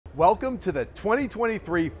Welcome to the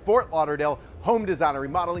 2023 Fort Lauderdale Home Design and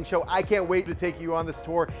Remodeling Show. I can't wait to take you on this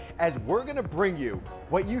tour as we're gonna bring you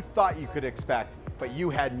what you thought you could expect, but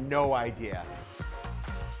you had no idea.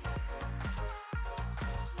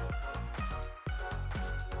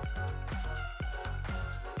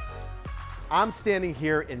 I'm standing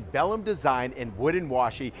here in Vellum Design in Wood and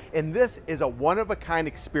Washi, and this is a one-of-a-kind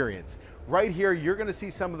experience. Right here, you're gonna see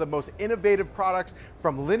some of the most innovative products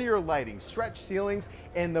from linear lighting, stretch ceilings,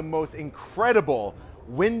 and the most incredible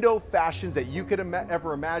window fashions that you could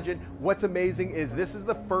ever imagine. What's amazing is this is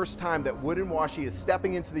the first time that Wood and Washi is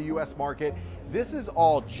stepping into the US market. This is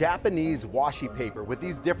all Japanese washi paper with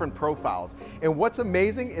these different profiles. And what's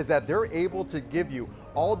amazing is that they're able to give you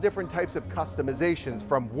all different types of customizations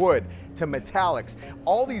from wood to metallics,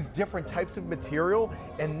 all these different types of material,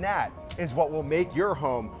 and that is what will make your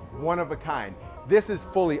home one of a kind. This is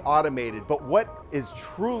fully automated, but what is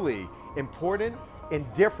truly important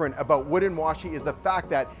and different about Wood and Washi is the fact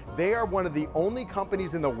that they are one of the only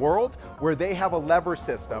companies in the world where they have a lever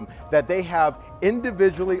system, that they have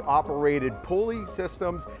individually operated pulley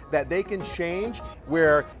systems that they can change,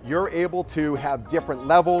 where you're able to have different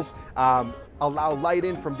levels, allow light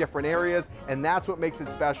in from different areas, and that's what makes it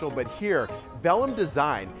special. But here, Vellum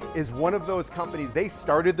Design is one of those companies. They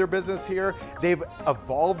started their business here, they've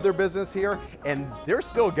evolved their business here, and they're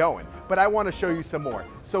still going. But I want to show you some more.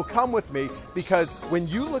 So come with me, because when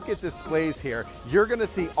you look at displays here, you're going to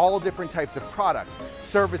see all different types of products,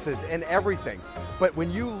 services, and everything. But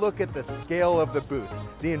when you look at the scale of the booths,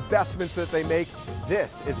 the investments that they make,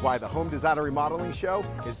 this is why the Home Design and Remodeling Show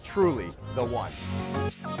is truly the one.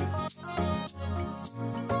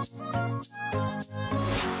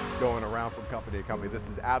 Going around from company to company, this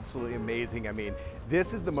is absolutely amazing. I mean,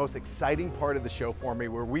 this is the most exciting part of the show for me,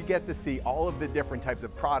 where we get to see all of the different types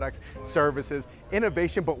of products, services,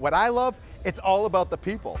 innovation, but what I love, it's all about the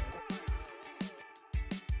people.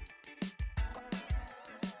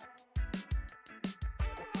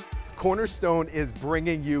 Cornerstone is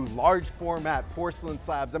bringing you large format porcelain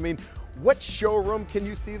slabs. I mean, what showroom can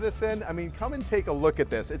you see this in? I mean, come and take a look at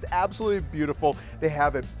this. It's absolutely beautiful. They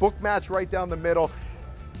have it book matched right down the middle.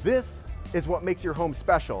 This is what makes your home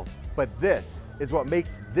special, but this is what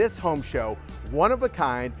makes this home show one of a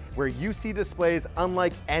kind, where you see displays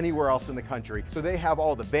unlike anywhere else in the country. So they have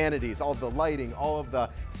all the vanities, all the lighting, all of the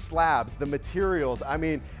slabs, the materials. I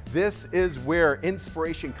mean, this is where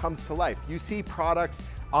inspiration comes to life. You see products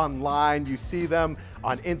online, you see them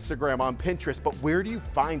on Instagram, on Pinterest, but where do you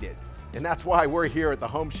find it? And that's why we're here at the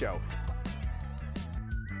home show.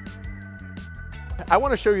 I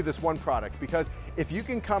want to show you this one product, because if you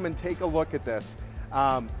can come and take a look at this,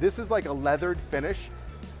 this is like a leathered finish.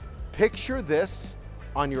 Picture this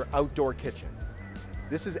on your outdoor kitchen.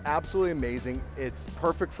 This is absolutely amazing. It's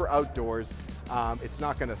perfect for outdoors. It's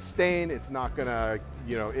not gonna stain, it's not gonna,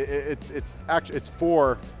 you know, it's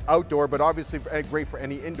for outdoor, but obviously great for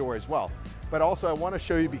any indoor as well. But also I wanna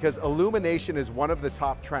show you, because illumination is one of the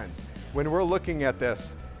top trends. When we're looking at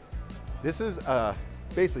this, this is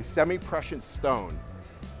basically semi-precious stone,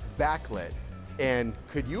 backlit. And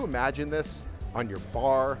could you imagine this on your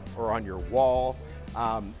bar or on your wall?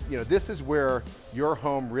 You know, this is where your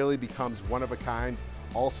home really becomes one of a kind.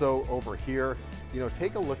 Also over here, you know,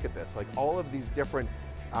 take a look at this, like all of these different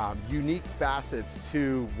unique facets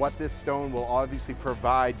to what this stone will obviously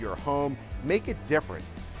provide your home, make it different.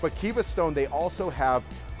 But Kiva Stone, they also have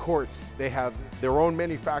quartz, they have their own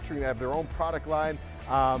manufacturing, they have their own product line.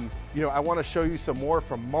 You know, I want to show you some more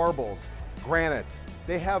from marbles, granites.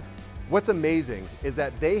 They have, what's amazing is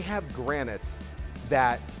that they have granites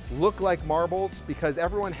that look like marbles, because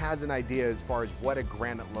everyone has an idea as far as what a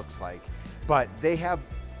granite looks like. But they have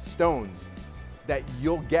stones that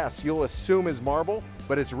you'll assume is marble,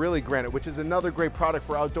 but it's really granite, which is another great product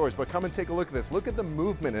for outdoors. But come and take a look at this. Look at the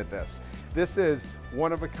movement of this. This is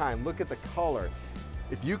one of a kind. Look at the color.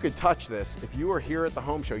 If you could touch this, if you were here at the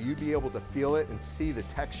home show, you'd be able to feel it and see the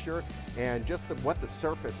texture and just what the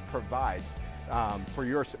surface provides for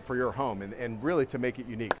your home, and really to make it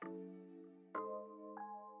unique.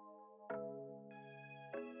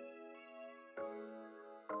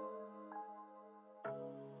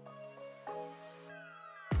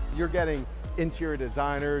 You're getting interior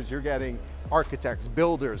designers, you're getting architects,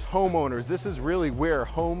 builders, homeowners. This is really where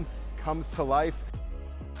home comes to life.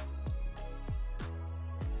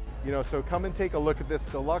 You know, so come and take a look at this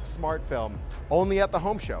deluxe smart film only at the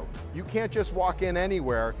home show. You can't just walk in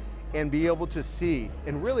anywhere and be able to see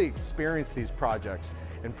and really experience these projects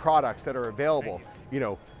and products that are available. You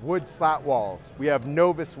know, wood slat walls. We have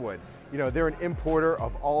Novus Wood. You know, they're an importer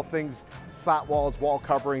of all things slat walls, wall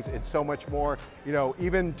coverings, and so much more. You know,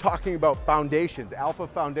 even talking about foundations, Alpha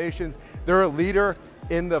Foundations, they're a leader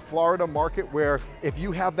in the Florida market where if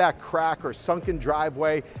you have that crack or sunken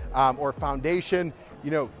driveway or foundation,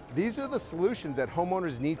 you know, these are the solutions that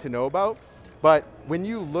homeowners need to know about. But when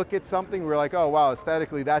you look at something, we're like, oh wow,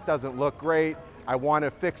 aesthetically that doesn't look great. I want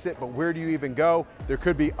to fix it, but where do you even go? There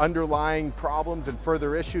could be underlying problems and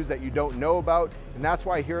further issues that you don't know about. And that's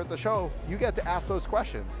why here at the show, you get to ask those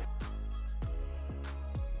questions.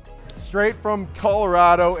 Straight from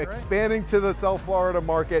Colorado, expanding to the South Florida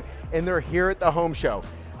market, and they're here at the home show.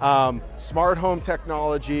 Smart home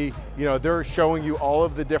technology, you know, they're showing you all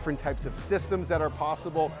of the different types of systems that are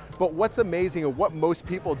possible. But what's amazing and what most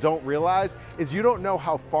people don't realize is you don't know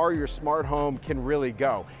how far your smart home can really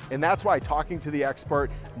go. And that's why talking to the expert,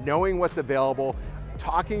 knowing what's available,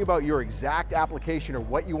 talking about your exact application or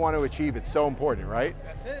what you want to achieve, it's so important, right?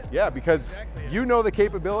 That's it. Yeah, because exactly. You know the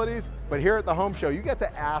capabilities, but here at the home show, you get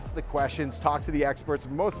to ask the questions, talk to the experts,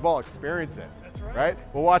 and most of all, experience it. That's right.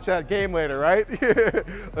 Right? We'll watch that game later, right?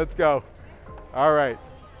 Let's go. All right,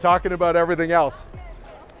 talking about everything else.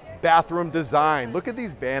 Bathroom design, look at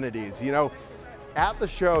these vanities, you know. At the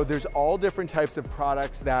show, there's all different types of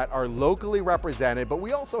products that are locally represented, but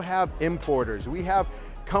we also have importers. We have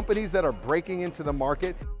companies that are breaking into the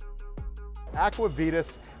market.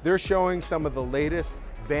 Aquavitas, they're showing some of the latest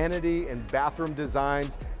vanity and bathroom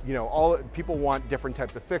designs. You know, all people want different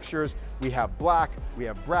types of fixtures. We have black, we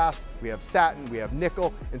have brass, we have satin, we have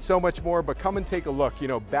nickel, and so much more. But come and take a look. You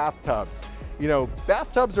know, bathtubs. You know,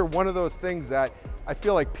 bathtubs are one of those things that I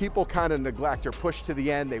feel like people kind of neglect or push to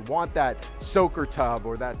the end. They want that soaker tub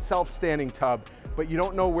or that self-standing tub, but you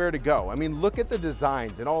don't know where to go. I mean, look at the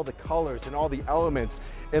designs and all the colors and all the elements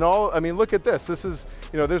and all, I mean, look at this. This is,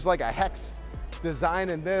 you know, there's like a hex design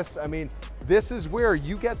in this. I mean, this is where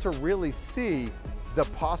you get to really see the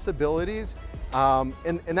possibilities,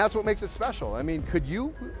 and that's what makes it special. I mean, could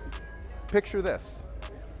you picture this?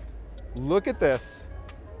 Look at this.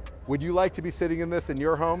 Would you like to be sitting in this in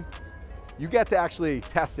your home? You get to actually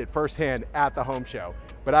test it firsthand at the home show,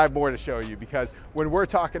 but I have more to show you because when we're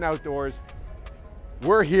talking outdoors,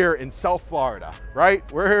 we're here in South Florida, right?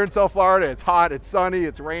 We're here in South Florida, it's hot, it's sunny,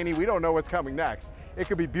 it's rainy, we don't know what's coming next. It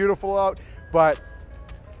could be beautiful out, but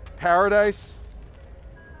Paradise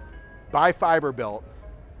by Fiberbuilt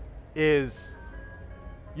is,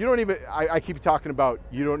 you don't even, I keep talking about,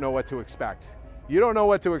 you don't know what to expect. You don't know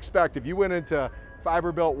what to expect. If you went into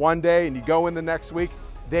Fiberbuilt one day and you go in the next week,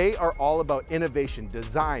 they are all about innovation,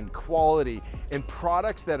 design, quality, and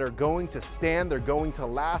products that are going to stand, they're going to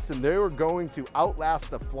last, and they are going to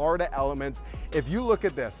outlast the Florida elements. If you look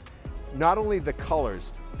at this, not only the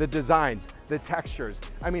colors, the designs, the textures.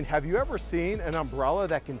 I mean, have you ever seen an umbrella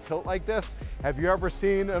that can tilt like this? Have you ever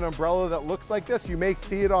seen an umbrella that looks like this? You may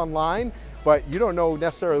see it online, but you don't know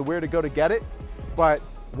necessarily where to go to get it. But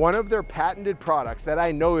one of their patented products that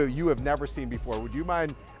I know you have never seen before, would you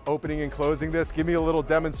mind opening and closing this? Give me a little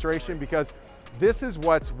demonstration, because this is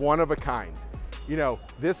what's one of a kind. You know,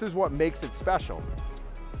 this is what makes it special.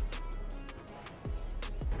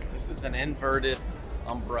 This is an inverted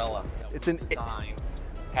umbrella. It's an design,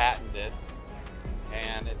 patented,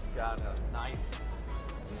 and it's got a nice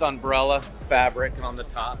sunbrella fabric on the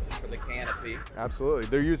top for the canopy. Absolutely,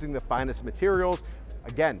 they're using the finest materials.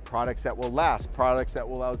 Again, products that will last, products that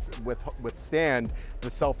will withstand the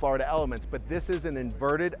South Florida elements. But this is an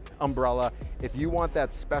inverted umbrella. If you want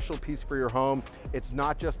that special piece for your home, it's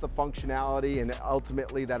not just the functionality and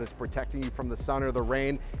ultimately that it's protecting you from the sun or the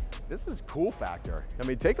rain. This is cool factor. I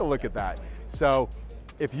mean, take a look at that. So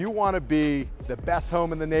if you want to be the best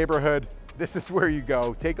home in the neighborhood, this is where you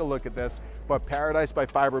go. Take a look at this. But Paradise by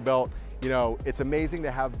Fiberbuilt, you know, it's amazing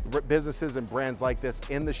to have businesses and brands like this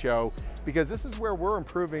in the show, because this is where we're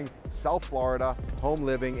improving South Florida home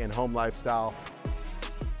living and home lifestyle.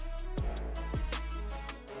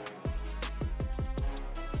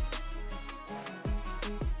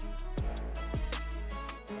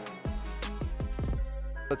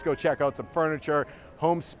 Let's go check out some furniture.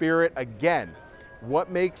 Home Spirit, again,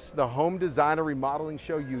 what makes the Home Designer Remodeling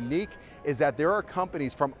Show unique is that there are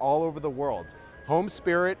companies from all over the world. Home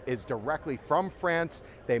Spirit is directly from France.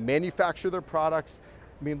 They manufacture their products.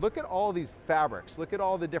 I mean, look at all these fabrics. Look at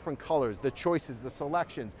all the different colors, the choices, the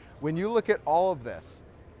selections. When you look at all of this,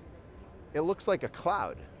 it looks like a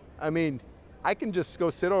cloud. I mean, I can just go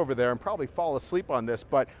sit over there and probably fall asleep on this,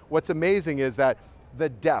 but what's amazing is that the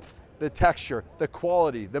depth, the texture, the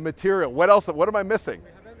quality, the material, what else, what am I missing?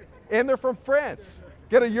 And they're from France.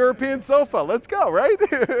 get a European sofa. Let's go, right?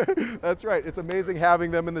 That's right. It's amazing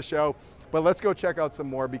having them in the show. But let's go check out some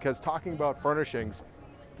more, because talking about furnishings,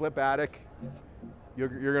 Flip Attic, you're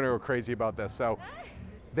going to go crazy about this. So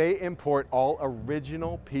they import all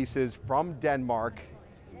original pieces from Denmark,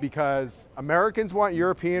 because Americans want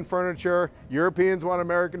European furniture, Europeans want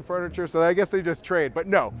American furniture, so I guess they just trade. But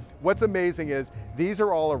no, what's amazing is these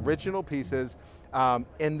are all original pieces,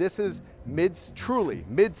 and this is truly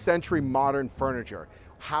mid-century modern furniture.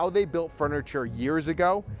 How they built furniture years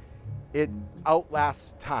ago, it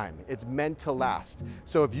outlasts time. It's meant to last.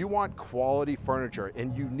 So if you want quality furniture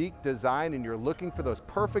and unique design, and you're looking for those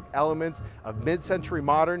perfect elements of mid-century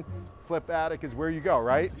modern, Flip Attic is where you go,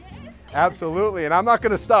 right? Absolutely, and I'm not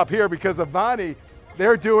gonna stop here, because Avani,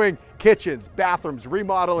 they're doing kitchens, bathrooms,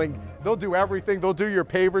 remodeling. They'll do everything. They'll do your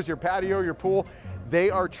pavers, your patio, your pool. They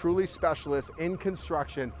are truly specialists in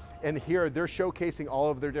construction, and here they're showcasing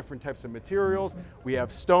all of their different types of materials. We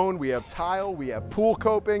have stone, we have tile, we have pool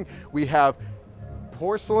coping, we have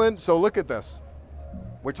porcelain. So look at this.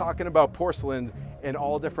 We're talking about porcelain in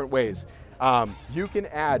all different ways. You can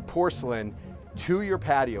add porcelain to your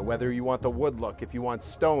patio, whether you want the wood look, if you want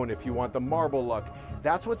stone, if you want the marble look.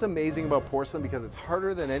 That's what's amazing about porcelain, because it's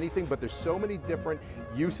harder than anything, but there's so many different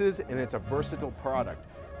uses, and it's a versatile product.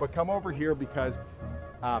 But come over here, because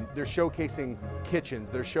they're showcasing kitchens,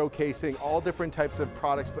 they're showcasing all different types of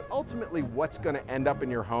products, but ultimately what's going to end up in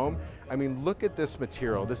your home. I mean, look at this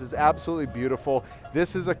material. This is absolutely beautiful.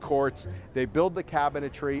 This is a quartz. They build the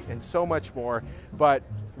cabinetry and so much more. But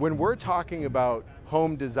when we're talking about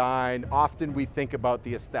home design, often we think about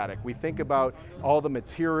the aesthetic. We think about all the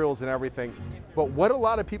materials and everything. But what a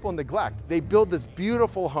lot of people neglect, they build this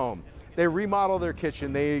beautiful home. They remodel their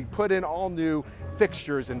kitchen, they put in all new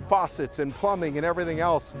fixtures and faucets and plumbing and everything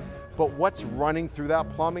else. But what's running through that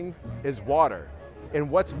plumbing is water. And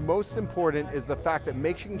what's most important is the fact that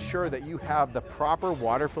making sure that you have the proper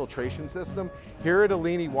water filtration system. Here at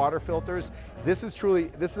Alini Water Filters, this is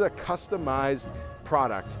a customized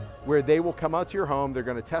product where they will come out to your home, they're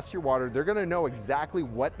gonna test your water, they're gonna know exactly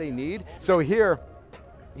what they need. So here,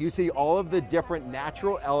 you see all of the different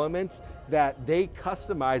natural elements that they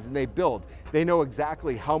customize and they build. They know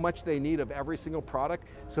exactly how much they need of every single product,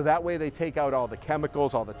 so that way they take out all the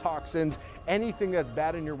chemicals, all the toxins, anything that's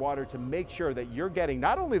bad in your water, to make sure that you're getting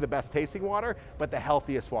not only the best tasting water, but the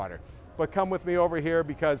healthiest water. But come with me over here,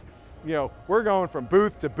 because you know, we're going from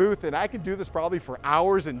booth to booth, and I could do this probably for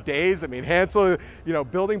hours and days. I mean, Hansel, you know,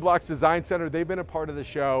 Building Blocks Design Center, they've been a part of the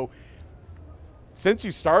show since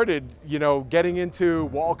you started, you know, getting into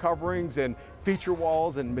wall coverings and feature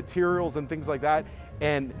walls and materials and things like that.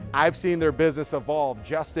 And I've seen their business evolve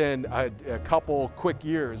just in a couple quick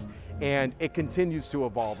years, and it continues to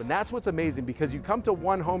evolve. And that's what's amazing, because you come to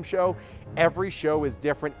one home show, every show is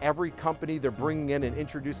different. Every company, they're bringing in and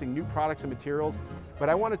introducing new products and materials. But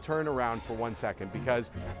I want to turn around for 1 second,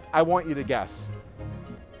 because I want you to guess.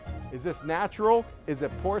 Is this natural? Is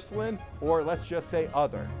it porcelain? Or let's just say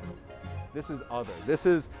other? This is other. This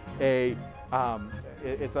is a,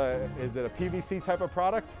 is it a PVC type of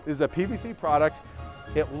product? This is a PVC product.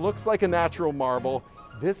 It looks like a natural marble.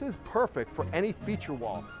 This is perfect for any feature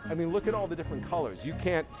wall. I mean, look at all the different colors. You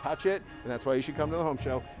can't touch it, and that's why you should come to the home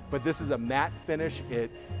show. But this is a matte finish.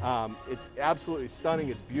 It's absolutely stunning.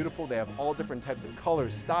 It's beautiful. They have all different types of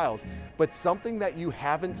colors, styles. But something that you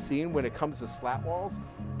haven't seen when it comes to slat walls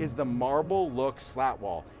is the marble look slat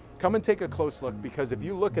wall. Come and take a close look, because if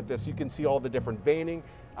you look at this, you can see all the different veining,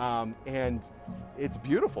 and it's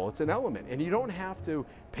beautiful. It's an element, and you don't have to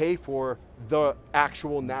pay for the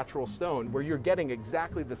actual natural stone, where you're getting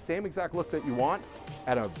exactly the same exact look that you want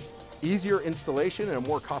at a easier installation and a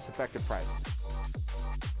more cost-effective price.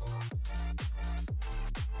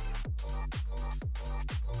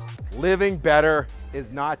 Living better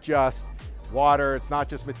is not just water, it's not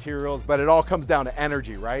just materials, but it all comes down to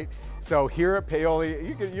energy, right? So here at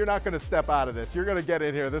Paoli, you're not going to step out of this. You're going to get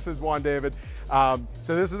in here. This is Juan David. So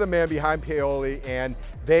this is the man behind Paoli, and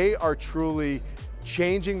they are truly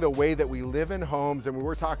changing the way that we live in homes. And when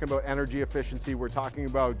we're talking about energy efficiency, we're talking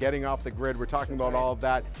about getting off the grid, we're talking about all of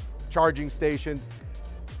that, charging stations.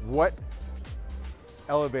 What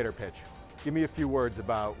elevator pitch? Give me a few words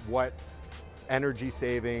about what energy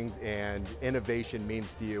savings and innovation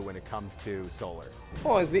means to you when it comes to solar.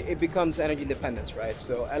 Well, it becomes energy independence, right?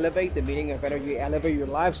 So elevate the meaning of energy, elevate your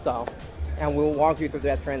lifestyle, and we'll walk you through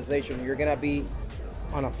that transition. You're gonna be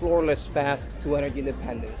on a floorless path to energy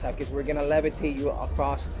independence, because we're gonna levitate you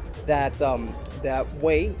across that that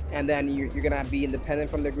way, and then you're gonna be independent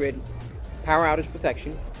from the grid. Power outage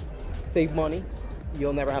protection, save money.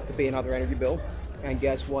 You'll never have to pay another energy bill, and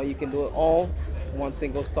guess what? You can do it all one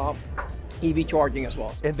single stop. EV charging as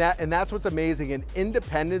well. And that's what's amazing. And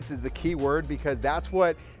independence is the key word, because that's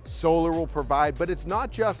what solar will provide. But it's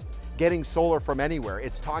not just getting solar from anywhere.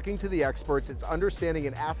 It's talking to the experts, it's understanding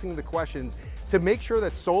and asking the questions to make sure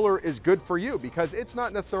that solar is good for you, because it's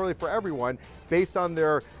not necessarily for everyone based on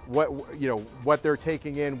their what they're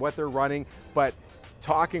taking in, what they're running. But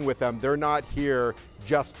talking with them, they're not here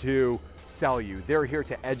just to sell you. They're here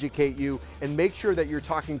to educate you and make sure that you're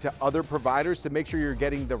talking to other providers to make sure you're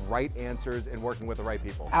getting the right answers and working with the right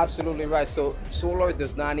people. Absolutely right. So solar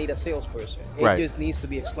does not need a salesperson. It just needs to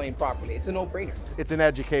be explained properly. It's a no-brainer. It's an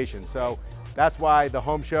education. So that's why the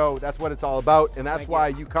home show, that's what it's all about. And that's why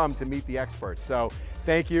you come to meet the experts. So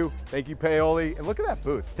thank you, Paoli. And look at that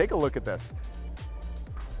booth. Take a look at this.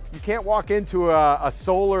 You can't walk into a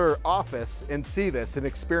solar office and see this and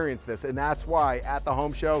experience this, and that's why at the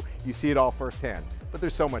home show, you see it all firsthand. But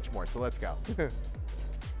there's so much more, so let's go.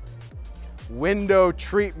 Window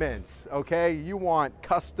treatments, okay? You want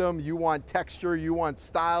custom, you want texture, you want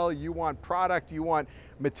style, you want product, you want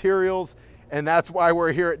materials, and that's why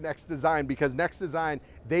we're here at Next Design, because Next Design,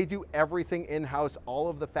 they do everything in-house, all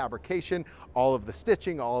of the fabrication, all of the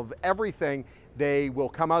stitching, all of everything. They will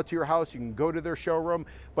come out to your house, you can go to their showroom,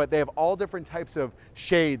 but they have all different types of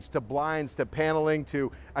shades, to blinds, to paneling, to,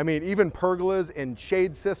 I mean, even pergolas and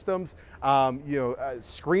shade systems,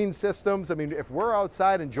 screen systems. I mean, if we're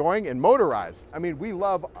outside enjoying and motorized, I mean, we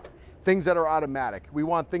love things that are automatic. We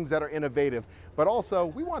want things that are innovative, but also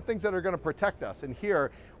we want things that are gonna protect us. And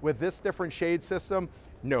here, with this different shade system,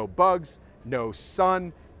 no bugs, no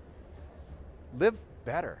sun, live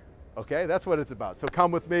better. Okay, that's what it's about. So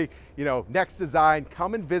come with me, Next Design,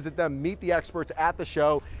 come and visit them, meet the experts at the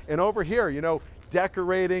show. And over here,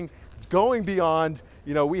 decorating, going beyond,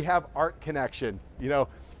 we have Art Connection.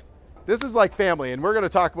 This is like family, and we're gonna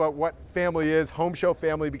talk about what family is, Home Show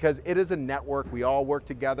family, because it is a network. We all work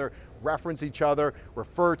together, reference each other,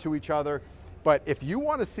 refer to each other. But if you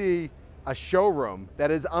wanna see a showroom that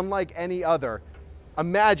is unlike any other,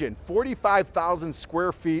 imagine 45,000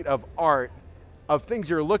 square feet of art, of things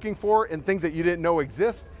you're looking for and things that you didn't know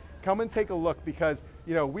exist. Come and take a look, because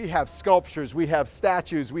we have sculptures, we have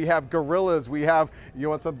statues, we have gorillas, we have, you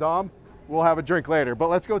want some, Dom? We'll have a drink later, but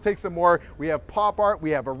let's go take some more. We have pop art,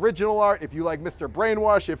 we have original art. If you like Mr.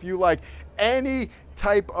 Brainwash, if you like any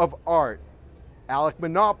type of art, Alec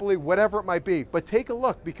Monopoly, whatever it might be, but take a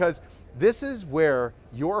look, because this is where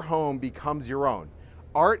your home becomes your own.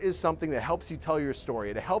 Art is something that helps you tell your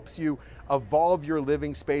story. It helps you evolve your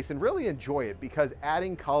living space and really enjoy it, because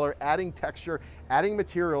adding color, adding texture, adding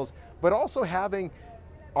materials, but also having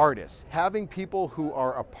artists, having people who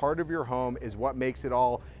are a part of your home is what makes it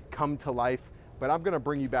all come to life. But I'm gonna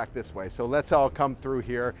bring you back this way. So let's all come through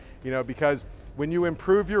here, because when you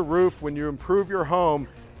improve your roof, when you improve your home,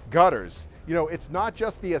 gutters, it's not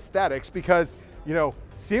just the aesthetics, because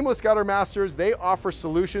Seamless Gutter Masters, they offer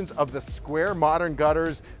solutions of the square modern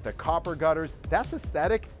gutters, the copper gutters. That's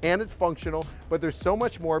aesthetic and it's functional, but there's so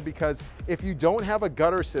much more, because if you don't have a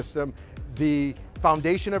gutter system, the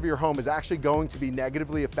foundation of your home is actually going to be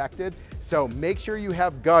negatively affected. So make sure you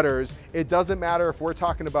have gutters. It doesn't matter if we're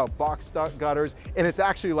talking about box gutters, and it's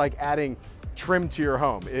actually like adding trim to your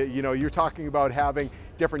home. You're talking about having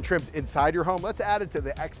different trims inside your home. Let's add it to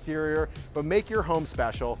the exterior, but make your home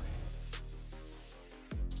special.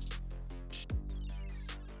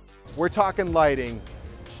 We're talking lighting.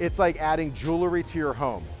 It's like adding jewelry to your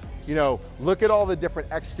home. Look at all the different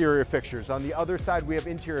exterior fixtures. On the other side, we have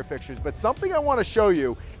interior fixtures. But something I want to show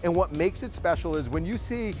you, and what makes it special, is when you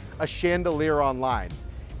see a chandelier online.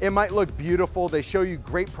 It might look beautiful. They show you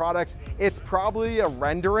great products. It's probably a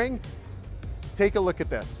rendering. Take a look at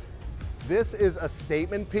this. This is a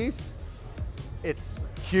statement piece. It's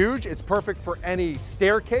huge. It's perfect for any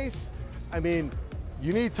staircase. I mean,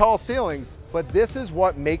 you need tall ceilings, but this is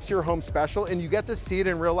what makes your home special, and you get to see it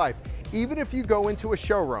in real life. Even if you go into a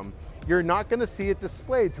showroom, you're not gonna see it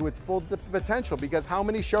displayed to its full potential, because how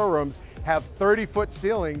many showrooms have 30-foot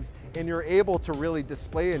ceilings and you're able to really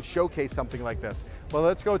display and showcase something like this? Well,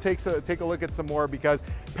 let's go take a look at some more, because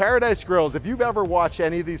Paradise Grills, if you've ever watched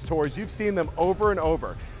any of these tours, you've seen them over and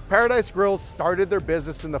over. Paradise Grills started their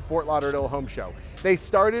business in the Fort Lauderdale Home Show. They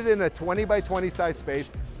started in a 20 by 20 size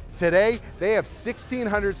space. Today, they have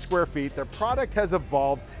 1,600 square feet. Their product has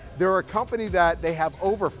evolved. They're a company that they have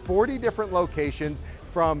over 40 different locations,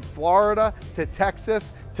 from Florida to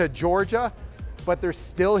Texas to Georgia, but they're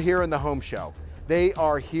still here in the home show. They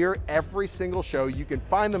are here every single show. You can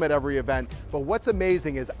find them at every event, but what's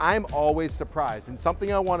amazing is I'm always surprised, and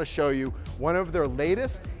something I want to show you, one of their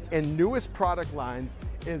latest and newest product lines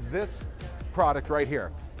is this product right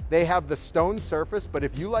here. They have the stone surface, but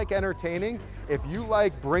if you like entertaining, if you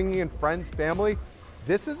like bringing in friends, family,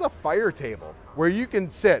 this is a fire table where you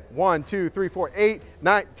can sit 1, 2, 3, 4, 8,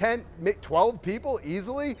 9, 10, 12 people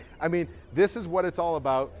easily. I mean, this is what it's all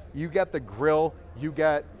about. You get the grill, you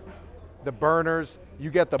get the burners, you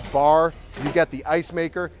get the bar, you get the ice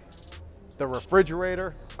maker, the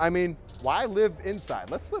refrigerator. I mean, why live inside?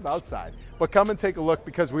 Let's live outside. But come and take a look,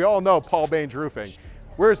 because we all know Paul Baines Roofing.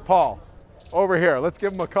 Where's Paul? Over here. Let's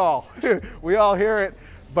give him a call. We all hear it,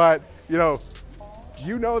 but you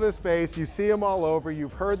know this face, you see them all over,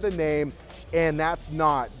 you've heard the name, and that's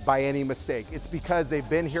not by any mistake. It's because they've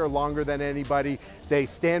been here longer than anybody. They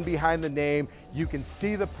stand behind the name, you can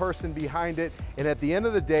see the person behind it, and at the end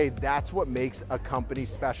of the day, that's what makes a company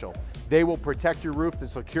special. They will protect your roof, they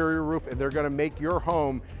secure your roof, and they're gonna make your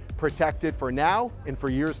home protected for now and for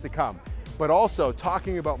years to come. But also,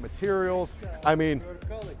 talking about materials, I mean,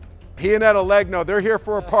 Pianetta Legno, they're here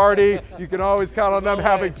for a party. You can always count on them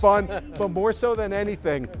having fun. But more so than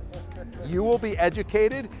anything, you will be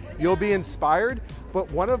educated, you'll be inspired. But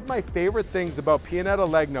one of my favorite things about Pianetta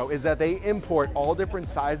Legno is that they import all different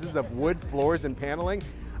sizes of wood, floors, and paneling,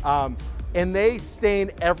 and they stain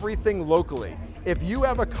everything locally. If you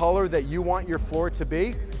have a color that you want your floor to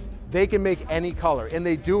be, they can make any color, and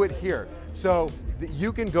they do it here. So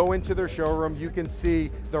you can go into their showroom, you can see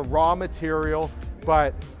the raw material,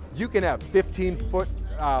 but you can have 15-foot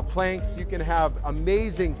planks, you can have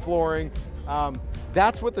amazing flooring.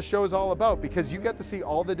 That's what the show is all about, because you get to see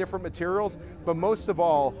all the different materials, but most of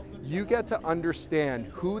all, you get to understand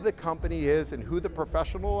who the company is and who the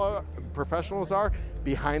professionals are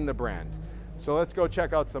behind the brand. So let's go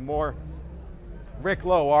check out some more. Rick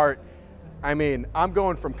Lowe art. I mean, I'm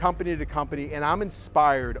going from company to company, and I'm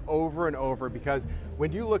inspired over and over, because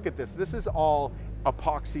when you look at this, this is all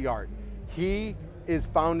epoxy art. He is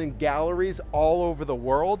found in galleries all over the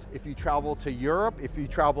world. If you travel to Europe, if you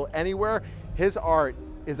travel anywhere, his art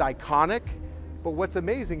is iconic. But what's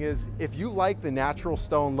amazing is, if you like the natural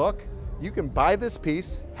stone look, you can buy this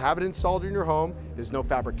piece, have it installed in your home. There's no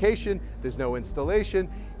fabrication, there's no installation.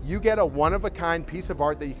 You get a one-of-a-kind piece of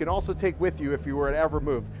art that you can also take with you if you were to ever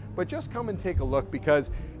move. But just come and take a look,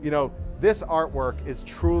 because this artwork is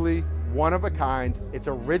truly one of a kind. It's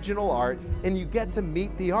original art, and you get to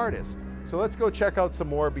meet the artist. So let's go check out some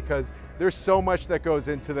more, because there's so much that goes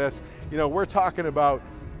into this. We're talking about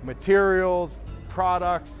materials,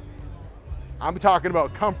 products. I'm talking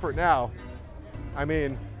about comfort now. I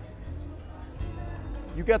mean,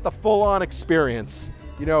 you get the full-on experience.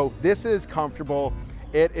 This is comfortable.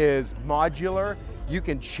 It is modular. You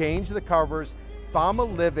can change the covers. Fama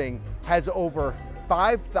Living has over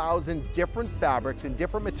 5,000 different fabrics and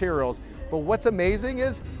different materials. But what's amazing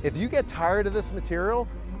is, if you get tired of this material,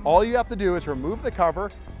 all you have to do is remove the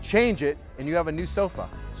cover, change it, and you have a new sofa.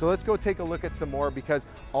 So let's go take a look at some more, because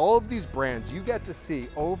all of these brands you get to see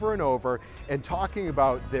over and over, and talking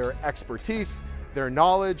about their expertise, their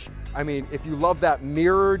knowledge. I mean, if you love that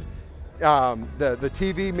mirrored, the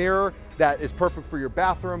TV mirror that is perfect for your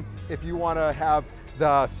bathroom, if you want to have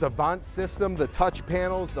the Savant system, the touch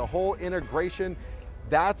panels, the whole integration,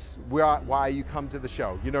 that's why you come to the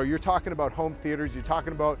show. You're talking about home theaters, you're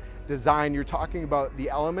talking about design, you're talking about the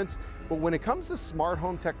elements, but when it comes to smart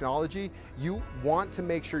home technology, you want to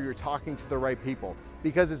make sure you're talking to the right people,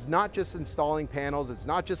 because it's not just installing panels, it's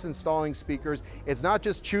not just installing speakers, it's not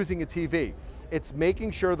just choosing a TV. It's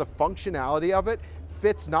making sure the functionality of it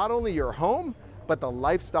fits not only your home, but the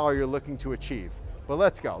lifestyle you're looking to achieve. But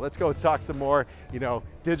let's go talk some more,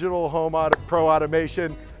 digital home pro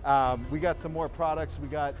automation. We got some more products. We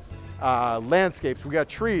got landscapes, we got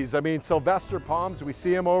trees. I mean, Sylvester palms, we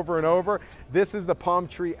see them over and over. This is the palm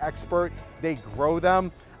tree expert. They grow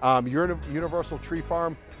them. Universal Tree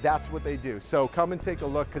Farm, that's what they do. So come and take a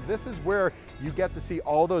look, because this is where you get to see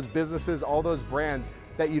all those businesses, all those brands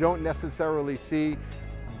that you don't necessarily see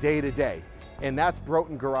day to day. And that's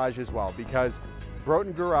Broughton Garage as well, because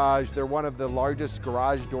Broughton Garage, they're one of the largest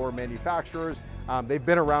garage door manufacturers. They've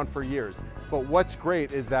been around for years. But what's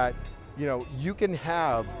great is that, you can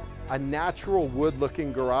have a natural wood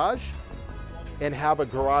looking garage and have a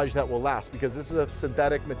garage that will last, because this is a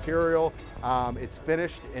synthetic material. It's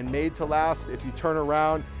finished and made to last. If you turn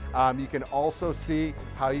around, you can also see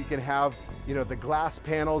how you can have the glass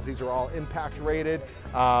panels. These are all impact rated.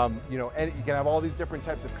 And you can have all these different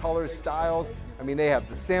types of colors, styles. I mean, they have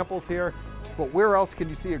the samples here. But where else can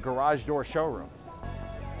you see a garage door showroom?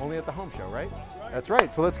 Only at the home show, right? That's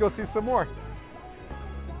right. So let's go see some more.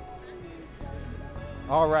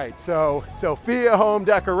 All right, so Sophia Home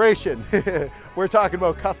Decoration. We're talking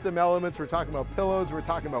about custom elements, we're talking about pillows, we're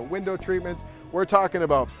talking about window treatments, we're talking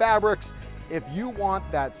about fabrics, if you want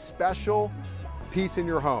that special piece in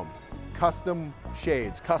your home, custom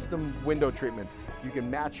shades, custom window treatments, you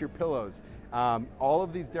can match your pillows, all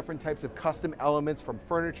of these different types of custom elements from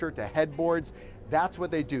furniture to headboards. That's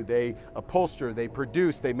what they do. They upholster, they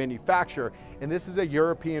produce, they manufacture, and this is a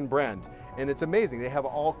European brand. And it's amazing. They have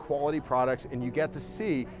all quality products, and you get to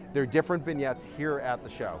see their different vignettes here at the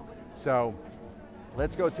show. So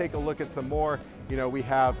let's go take a look at some more. You know, we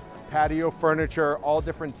have patio furniture, all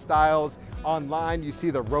different styles. Online, you see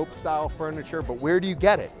the rope style furniture, but where do you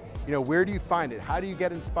get it? You know, where do you find it? How do you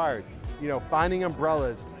get inspired? You know, finding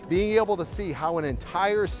umbrellas, being able to see how an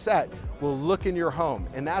entire set will look in your home.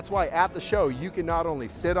 And that's why at the show, you can not only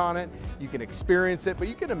sit on it, you can experience it, but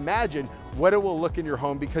you can imagine what it will look in your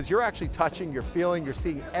home, because you're actually touching, you're feeling, you're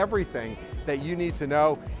seeing everything that you need to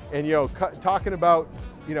know. And, you know, talking about,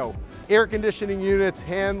 you know, air conditioning units,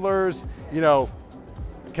 handlers, you know,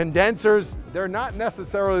 condensers, they're not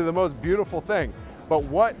necessarily the most beautiful thing, but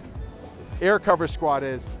what Air Cover Squad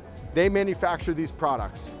is, they manufacture these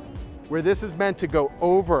products where this is meant to go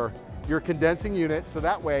over your condensing unit, so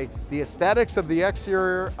that way the aesthetics of the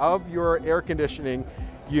exterior of your air conditioning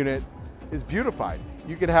unit is beautified.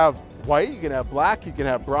 You can have white, you can have black, you can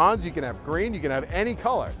have bronze, you can have green, you can have any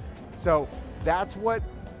color. So that's what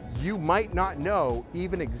you might not know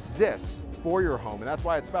even exists for your home, and that's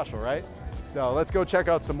why it's special, right? So let's go check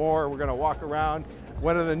out some more. We're gonna walk around.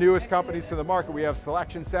 One of the newest companies to the market, we have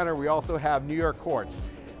Selection Center, we also have New York Quartz.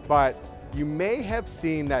 But you may have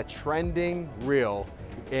seen that trending reel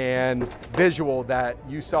and visual that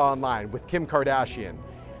you saw online with Kim Kardashian.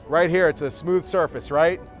 Right here, it's a smooth surface,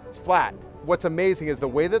 right? It's flat. What's amazing is the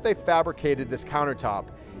way that they fabricated this countertop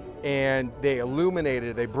and they illuminated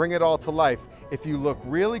it, they bring it all to life. If you look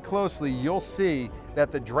really closely, you'll see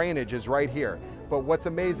that the drainage is right here. But what's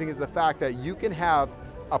amazing is the fact that you can have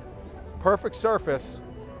a perfect surface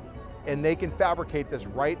and they can fabricate this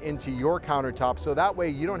right into your countertop, so that way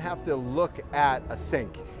you don't have to look at a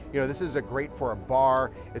sink. You know, this is great for a bar,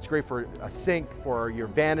 it's great for a sink, for your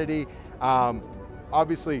vanity.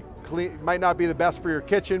 Obviously, might not be the best for your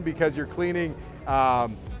kitchen because you're cleaning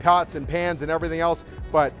pots and pans and everything else,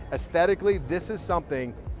 but aesthetically, this is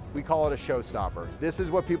something, we call it a showstopper. This is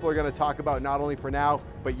what people are gonna talk about not only for now,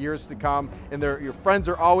 but years to come, and your friends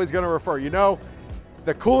are always gonna refer, you know,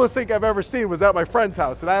 the coolest sink I've ever seen was at my friend's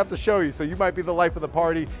house, and I have to show you, so you might be the life of the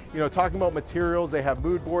party. You know, talking about materials, they have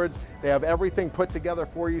mood boards, they have everything put together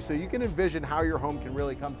for you, so you can envision how your home can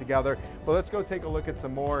really come together. But let's go take a look at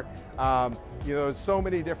some more. You know, there's so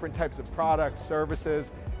many different types of products,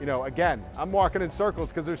 services. You know, again, I'm walking in circles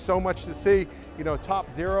because there's so much to see. You know, Top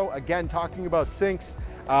Zero, again, talking about sinks.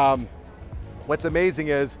 What's amazing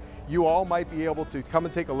is you all might be able to come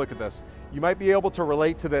and take a look at this. You might be able to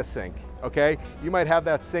relate to this sink, okay? You might have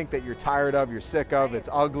that sink that you're tired of, you're sick of, it's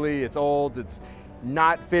ugly, it's old, it's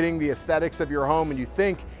not fitting the aesthetics of your home, and you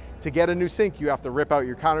think to get a new sink, you have to rip out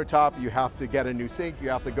your countertop, you have to get a new sink, you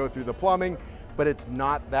have to go through the plumbing, but it's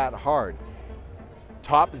not that hard.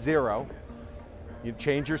 Top Zero, you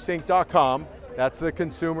changeyoursink.com, that's the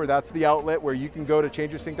consumer, that's the outlet where you can go to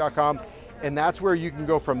changeyoursink.com, and that's where you can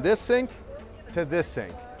go from this sink to this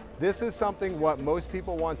sink. This is something what most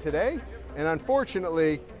people want today, and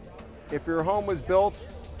unfortunately, if your home was built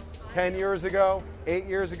 10 years ago, 8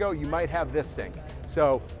 years ago, you might have this sink.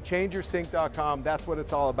 So changeyoursink.com, that's what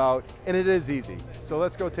it's all about, and it is easy. So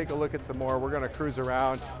let's go take a look at some more. We're gonna cruise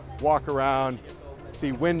around, walk around,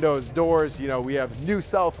 see windows, doors. You know, we have new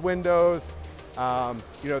south windows.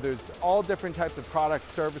 You know, there's all different types of products,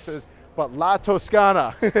 services. But La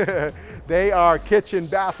Toscana, they are kitchen,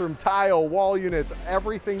 bathroom, tile, wall units,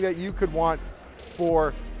 everything that you could want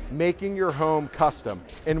for making your home custom.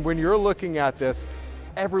 And when you're looking at this,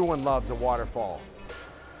 everyone loves a waterfall.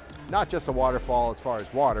 Not just a waterfall as far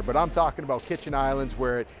as water, but I'm talking about kitchen islands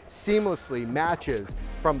where it seamlessly matches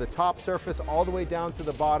from the top surface all the way down to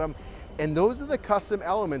the bottom. And those are the custom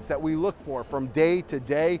elements that we look for from day to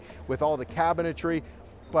day with all the cabinetry.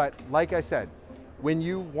 But like I said, when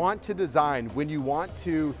you want to design, when you want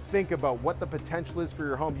to think about what the potential is for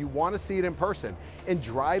your home, you want to see it in person. And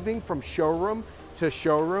driving from showroom to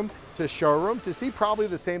showroom to showroom to see probably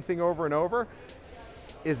the same thing over and over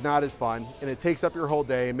is not as fun, and it takes up your whole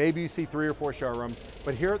day. Maybe you see 3 or 4 showrooms,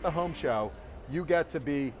 but here at the home show, you get to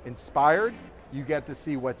be inspired, you get to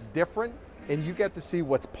see what's different, and you get to see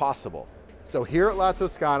what's possible. So here at La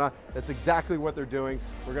Toscana, that's exactly what they're doing.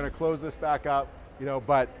 We're gonna close this back up, you know,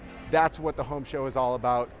 but that's what the home show is all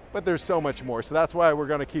about. But there's so much more. So that's why we're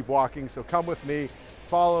gonna keep walking. So come with me,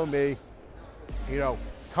 follow me. You know,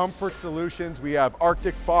 Comfort Solutions, we have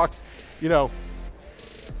Arctic Fox. You know,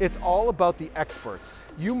 it's all about the experts.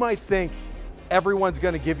 You might think everyone's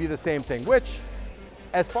gonna give you the same thing, which,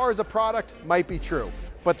 as far as a product, might be true.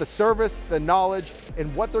 But the service, the knowledge,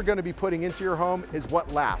 and what they're gonna be putting into your home is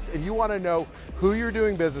what lasts. And you wanna know who you're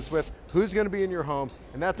doing business with, who's gonna be in your home,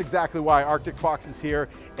 and that's exactly why Arctic Fox is here,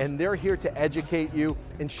 and they're here to educate you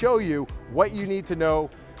and show you what you need to know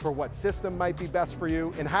for what system might be best for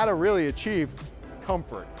you and how to really achieve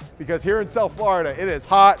comfort. Because here in South Florida, it is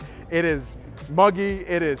hot, it is muggy,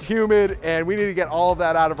 it is humid, and we need to get all of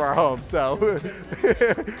that out of our homes. So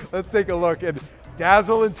let's take a look. And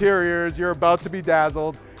Dazzle Interiors, you're about to be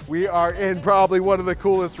dazzled. We are in probably one of the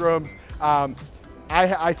coolest rooms.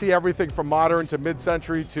 I see everything from modern to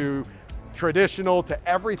mid-century to traditional to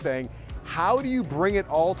everything. How do you bring it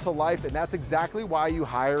all to life? And that's exactly why you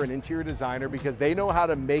hire an interior designer, because they know how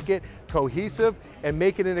to make it cohesive and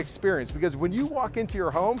make it an experience. Because when you walk into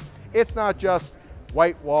your home, it's not just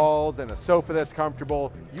white walls and a sofa that's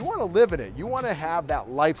comfortable. You want to live in it. You want to have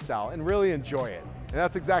that lifestyle and really enjoy it. And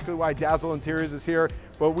that's exactly why Dazzle Interiors is here,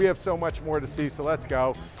 but we have so much more to see, so let's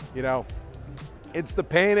go. You know, it's the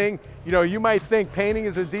painting. You know, you might think painting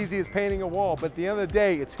is as easy as painting a wall, but at the end of the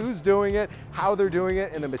day, it's who's doing it, how they're doing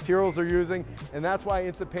it, and the materials they're using. And that's why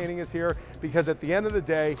Instant Painting is here, because at the end of the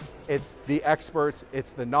day, it's the experts,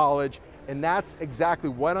 it's the knowledge, and that's exactly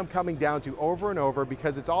what I'm coming down to over and over,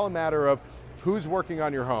 because it's all a matter of who's working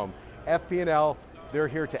on your home. FP&L, they're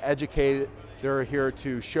here to educate it. They're here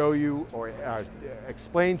to show you or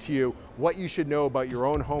explain to you what you should know about your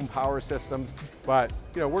own home power systems. But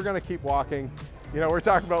you know, we're gonna keep walking. You know, we're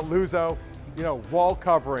talking about Luzo, you know, wall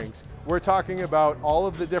coverings. We're talking about all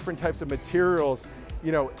of the different types of materials.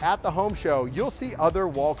 You know, at the home show, you'll see other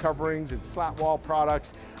wall coverings and slat wall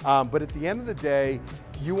products, but at the end of the day,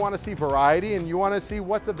 you want to see variety and you want to see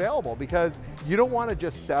what's available, because you don't want to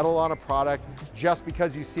just settle on a product just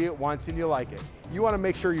because you see it once and you like it. You want to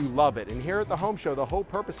make sure you love it. And here at the home show, the whole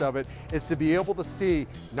purpose of it is to be able to see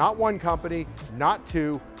not one company, not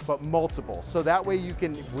two, but multiple. So that way you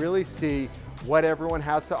can really see what everyone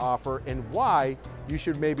has to offer and why you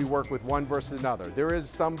should maybe work with one versus another. There is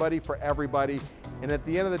somebody for everybody. And at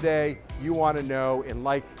the end of the day, you want to know and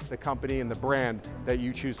like the company and the brand that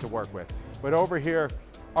you choose to work with. But over here,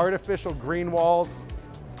 artificial green walls.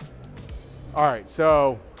 All right,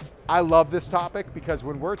 so I love this topic, because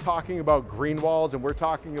when we're talking about green walls and we're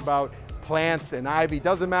talking about plants and ivy,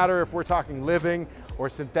 doesn't matter if we're talking living or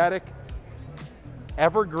synthetic,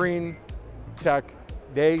 Evergreen Tech,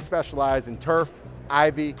 they specialize in turf,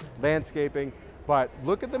 ivy, landscaping, but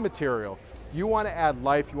look at the material. You want to add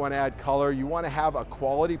life, you want to add color, you want to have a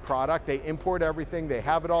quality product. They import everything, they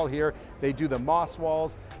have it all here. They do the moss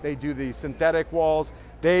walls, they do the synthetic walls.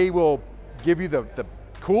 They will give you the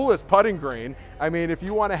coolest putting green. I mean, if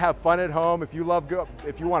you want to have fun at home, if you want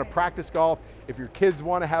to practice golf, if your kids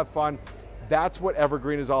want to have fun, that's what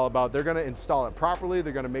Evergreen is all about. They're going to install it properly.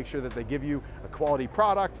 They're going to make sure that they give you a quality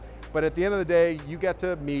product. But at the end of the day, you get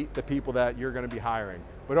to meet the people that you're going to be hiring.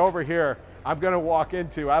 But over here, I'm going to walk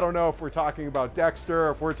into, I don't know if we're talking about Dexter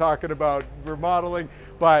or if we're talking about remodeling,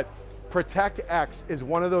 but Protect X is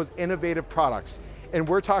one of those innovative products. And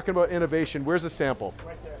we're talking about innovation. Where's the sample?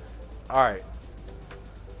 Right there. All right.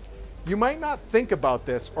 You might not think about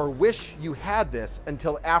this or wish you had this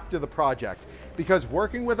until after the project, because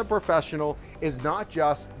working with a professional is not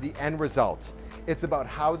just the end result. It's about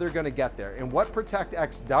how they're going to get there. And what Protect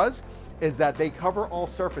X does is that they cover all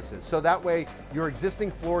surfaces. So that way your existing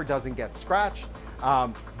floor doesn't get scratched,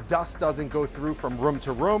 dust doesn't go through from room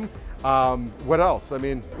to room. What else? I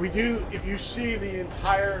mean, We do, if you see the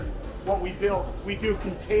entire, what we built, we do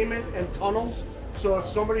containment and tunnels. So if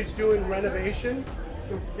somebody's doing renovation,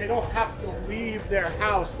 they don't have to leave their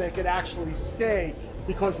house, they could actually stay,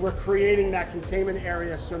 because we're creating that containment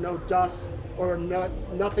area so no dust or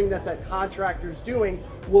nothing that the contractor's doing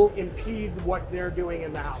will impede what they're doing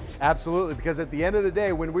in the house. absolutely, because at the end of the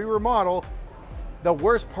day, when we remodel, the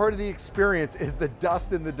worst part of the experience is the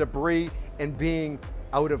dust and the debris and being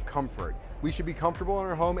out of comfort. We should be comfortable in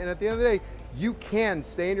our home, and at the end of the day, you can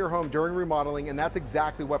stay in your home during remodeling, and that's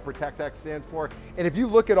exactly what Protect X stands for. And if you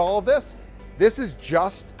look at all of this, this is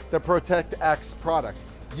just the Protect X product.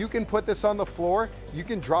 You can put this on the floor, you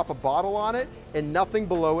can drop a bottle on it, and nothing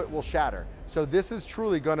below it will shatter. So this is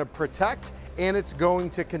truly going to protect, and it's going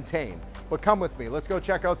to contain. But come with me, let's go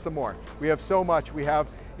check out some more. We have so much. We have,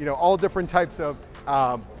 you know, all different types of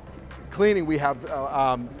cleaning. We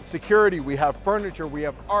have security, we have furniture, we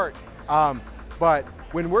have art. But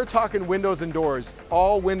when we're talking windows and doors,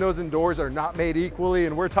 all windows and doors are not made equally,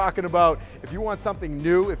 and we're talking about if you want something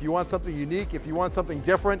new, if you want something unique, if you want something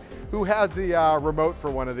different, who has the remote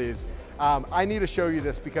for one of these? I need to show you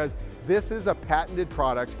this, because this is a patented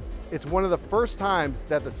product It's one of the first times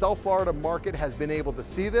that the South Florida market has been able to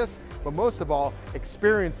see this, but most of all,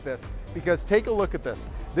 experience this. Because take a look at this.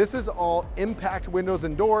 This is all impact windows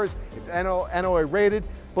and doors. It's NOA rated,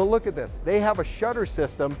 but look at this. They have a shutter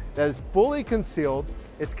system that is fully concealed.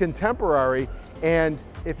 It's contemporary, and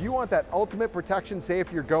if you want that ultimate protection, say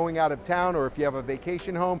if you're going out of town or if you have a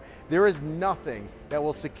vacation home, there is nothing that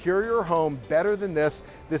will secure your home better than this.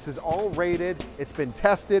 This is all rated, it's been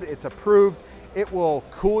tested, it's approved. It will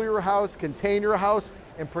cool your house, contain your house,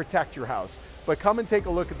 and protect your house. But come and take a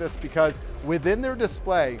look at this, because within their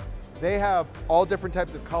display, they have all different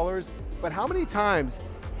types of colors. But how many times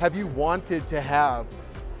have you wanted to have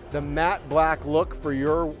the matte black look for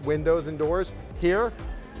your windows and doors? Here,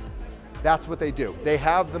 that's what they do. They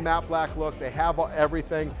have the matte black look, they have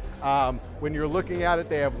everything. When you're looking at it,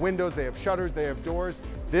 they have windows, they have shutters, they have doors.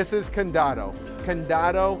 This is Condado.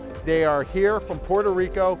 Condado, they are here from Puerto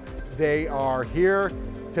Rico. They are here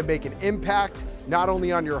to make an impact, not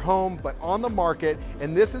only on your home, but on the market.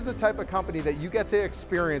 And this is the type of company that you get to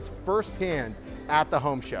experience firsthand at the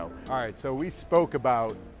home show. All right, so we spoke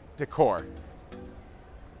about decor.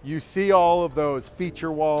 You see all of those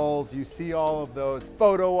feature walls, you see all of those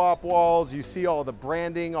photo op walls, you see all the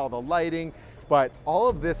branding, all the lighting, but all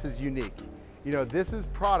of this is unique. You know, this is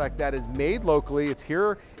product that is made locally. It's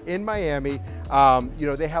here in Miami. You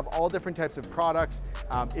know, they have all different types of products.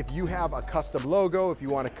 If you have a custom logo, if you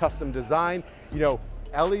want a custom design, you know,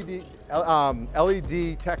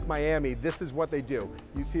 LED Tech Miami, this is what they do.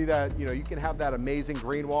 You see that, you know, you can have that amazing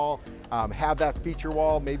green wall, have that feature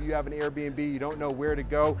wall. Maybe you have an Airbnb, you don't know where to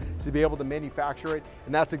go to be able to manufacture it.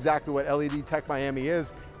 And that's exactly what LED Tech Miami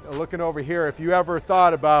is. Looking over here, if you ever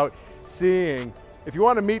thought about seeing, if you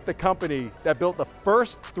want to meet the company that built the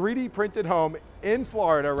first 3D printed home in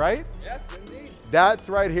Florida, right? Yes, indeed. That's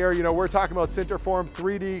right here. You know, we're talking about Centerform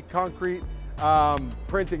 3D concrete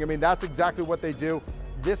printing. I mean, that's exactly what they do.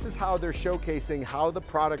 This is how they're showcasing how the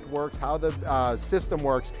product works, how the system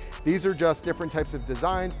works. These are just different types of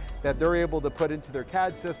designs that they're able to put into their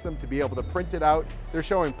CAD system to be able to print it out. They're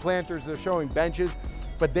showing planters, they're showing benches,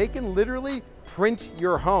 but they can literally print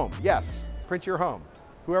your home. Yes, print your home.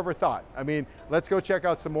 Whoever thought? I mean, let's go check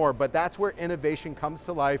out some more, but that's where innovation comes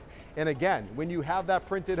to life. And again, when you have that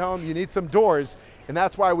printed home, you need some doors, and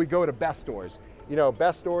that's why we go to Best Doors. You know,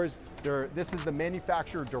 Best Doors, this is the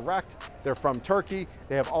manufacturer direct. They're from Turkey.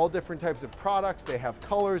 They have all different types of products. They have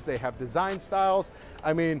colors, they have design styles.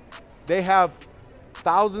 I mean, they have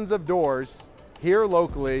thousands of doors here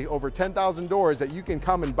locally, over 10,000 doors that you can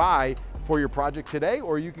come and buy for your project today,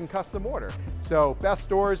 or you can custom order. So Best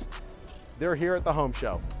Doors, they're here at the home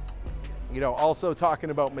show. You know, also talking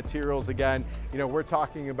about materials again, you know, we're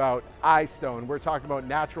talking about iStone, we're talking about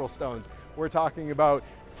natural stones, we're talking about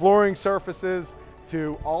flooring surfaces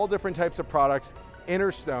to all different types of products.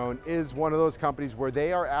 Interstone is one of those companies where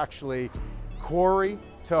they are actually quarry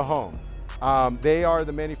to home. They are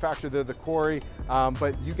the manufacturer, they're the quarry,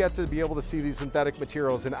 but you get to be able to see these synthetic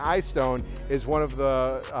materials. And iStone is one of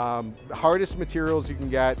the hardest materials you can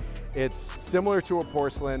get. It's similar to a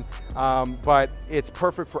porcelain, but it's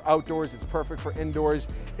perfect for outdoors, it's perfect for indoors,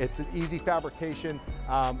 it's an easy fabrication.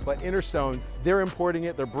 But Interstones, they're importing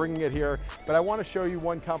it, they're bringing it here. But I want to show you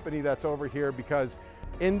one company that's over here, because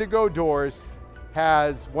Indigo Doors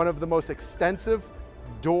has one of the most extensive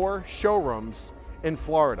door showrooms in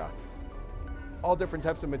Florida. All different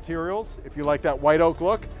types of materials, if you like that white oak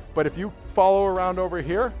look. But if you follow around over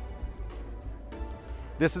here,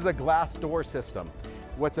 this is a glass door system.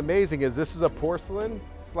 What's amazing is this is a porcelain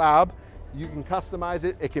slab. You can customize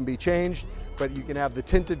it, it can be changed, but you can have the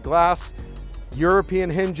tinted glass, European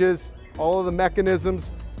hinges, all of the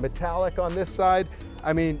mechanisms, metallic on this side.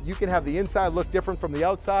 I mean, you can have the inside look different from the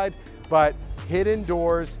outside, but hidden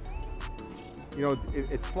doors, you know,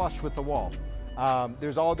 it's flush with the wall.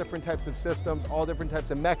 There's all different types of systems, all different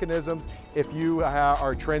types of mechanisms. If you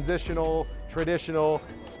are transitional, traditional,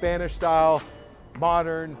 Spanish style,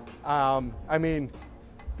 modern, I mean,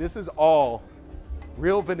 this is all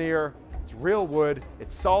real veneer, it's real wood,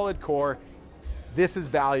 it's solid core. This is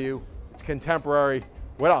value, it's contemporary.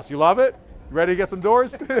 What else, you love it? You ready to get some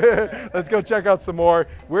doors? Let's go check out some more.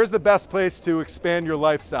 Where's the best place to expand your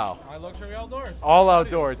lifestyle? Luxury outdoors. All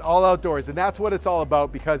outdoors, all outdoors. And that's what it's all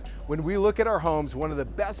about, because when we look at our homes, one of the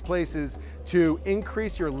best places to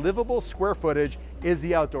increase your livable square footage is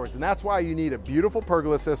the outdoors. And that's why you need a beautiful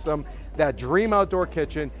pergola system, that dream outdoor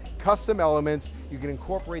kitchen, custom elements. You can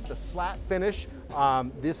incorporate the slat finish.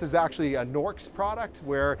 This is actually a Norx product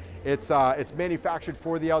where it's manufactured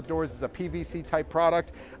for the outdoors. It's a PVC type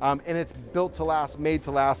product, and it's built to last, made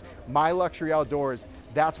to last. My Luxury Outdoors,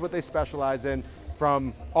 that's what they specialize in.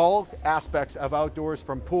 from all aspects of outdoors,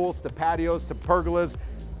 from pools to patios to pergolas,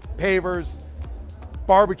 pavers,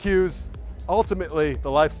 barbecues, ultimately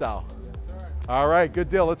the lifestyle. Yes, sir. All right, good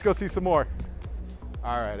deal. Let's go see some more.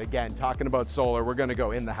 All right, again, talking about solar, we're gonna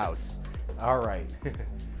go in the house. All right,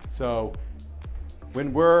 so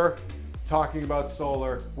when we're talking about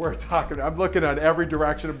solar, we're talking, I'm looking at every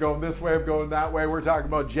direction. I'm going this way, I'm going that way. We're talking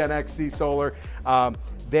about Gen XC Solar.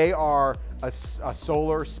 They are a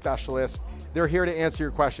solar specialist. They're here to answer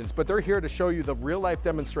your questions, but they're here to show you the real life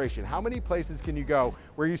demonstration. How many places can you go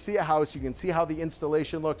where you see a house, you can see how the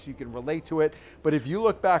installation looks, you can relate to it, but if you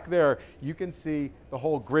look back there, you can see the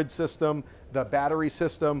whole grid system, the battery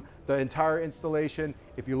system, the entire installation.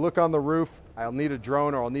 If you look on the roof, I'll need a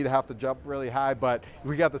drone or I'll need to have to jump really high, but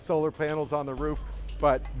we got the solar panels on the roof.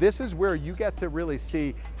 But this is where you get to really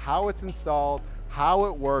see how it's installed, how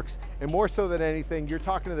it works, and more so than anything, you're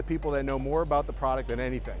talking to the people that know more about the product than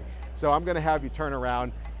anything. So I'm gonna have you turn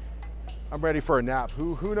around. I'm ready for a nap.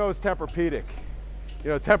 Who knows Tempur-Pedic? You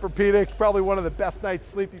know, Tempur-Pedic, probably one of the best night's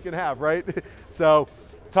sleep you can have, right? So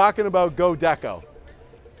talking about Go Deco.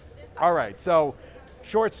 All right, so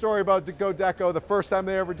short story about Go Deco. The first time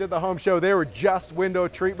they ever did the home show, they were just window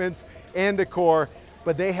treatments and decor,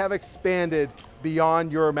 but they have expanded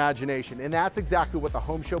beyond your imagination. And that's exactly what the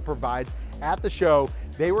home show provides. At the show,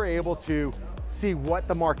 they were able to see what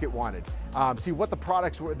the market wanted, see what the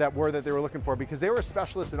products were that they were looking for, because they were a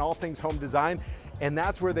specialist in all things home design, and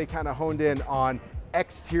that's where they kind of honed in on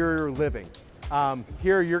exterior living.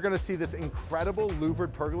 Here you're gonna see this incredible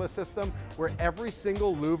louvered pergola system where every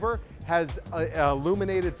single louver has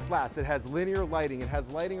illuminated slats. It has linear lighting. It has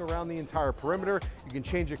lighting around the entire perimeter. You can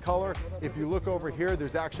change the color. If you look over here,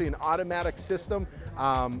 there's actually an automatic system,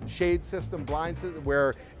 shade system, blind system,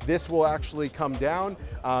 where this will actually come down.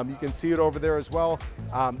 You can see it over there as well.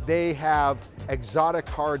 They have exotic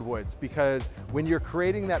hardwoods, because when you're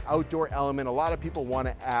creating that outdoor element, a lot of people want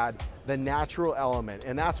to add the natural element,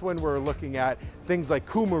 and that's when we're looking at things like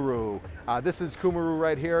Kumaru. This is Kumaru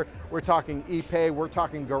right here. We're talking Ipe, we're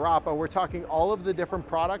talking Garapa, we're talking all of the different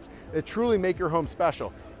products that truly make your home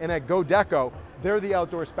special. And at Go Deco, they're the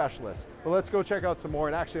outdoor specialists. But let's go check out some more,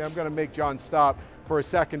 and actually I'm gonna make John stop for a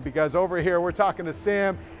second, because over here we're talking to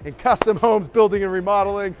Sam in custom homes, building and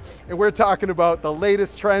remodeling, and we're talking about the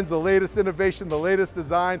latest trends, the latest innovation, the latest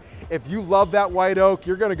design. If you love that white oak,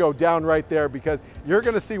 you're gonna go down right there, because you're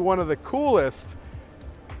gonna see one of the coolest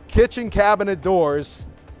kitchen cabinet doors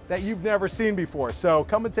that you've never seen before. So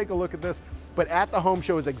come and take a look at this. But at the home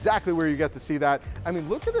show is exactly where you get to see that. I mean,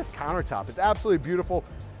 look at this countertop. It's absolutely beautiful.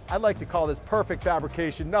 I'd like to call this perfect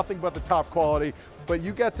fabrication, nothing but the top quality, but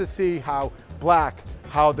you get to see how black,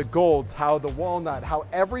 how the golds, how the walnut, how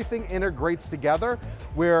everything integrates together,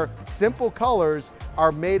 where simple colors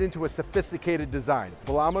are made into a sophisticated design.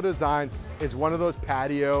 Belamo Design is one of those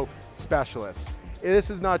patio specialists. This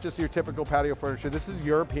is not just your typical patio furniture. This is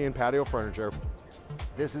European patio furniture.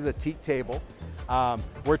 This is a teak table.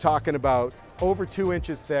 We're talking about over 2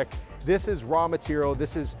 inches thick. This is raw material.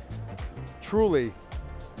 This is truly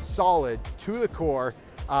solid to the core.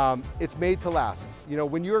 It's made to last. You know,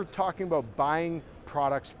 when you're talking about buying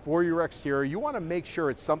products for your exterior, you want to make sure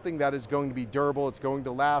it's something that is going to be durable, it's going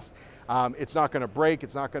to last, it's not going to break,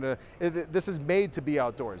 it's not going to, this is made to be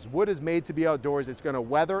outdoors. Wood is made to be outdoors, it's going to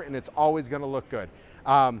weather, and it's always going to look good.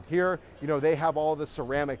 Here, you know, they have all the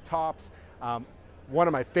ceramic tops. One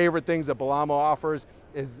of my favorite things that Belamo offers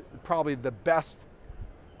is probably the best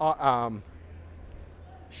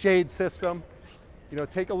shade system. You know,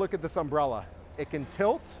 take a look at this umbrella. It can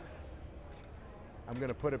tilt. I'm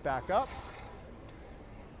gonna put it back up.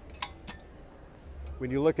 When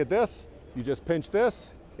you look at this, you just pinch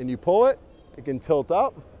this and you pull it. It can tilt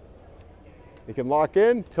up. It can lock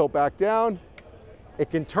in, tilt back down. It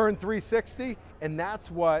can turn 360, and that's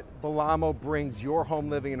what Belamo brings your home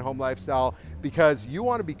living and home lifestyle, because you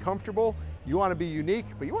want to be comfortable, you want to be unique,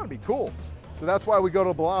 but you want to be cool. So that's why we go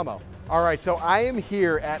to Belamo. All right, so I am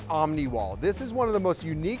here at OmniWall. This is one of the most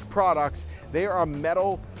unique products. They are a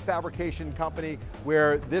metal fabrication company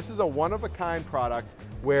where this is a one-of-a-kind product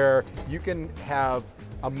where you can have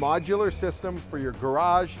a modular system for your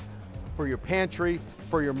garage, for your pantry,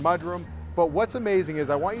 for your mudroom. But what's amazing is,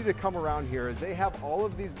 I want you to come around here, is they have all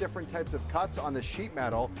of these different types of cuts on the sheet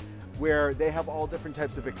metal, where they have all different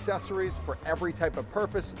types of accessories for every type of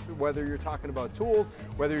purpose, whether you're talking about tools,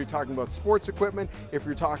 whether you're talking about sports equipment, if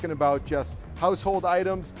you're talking about just household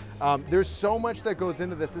items. There's so much that goes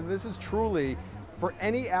into this, and this is truly for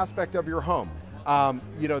any aspect of your home.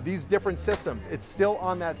 you know, these different systems. It's still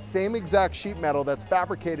on that same exact sheet metal that's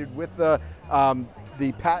fabricated with the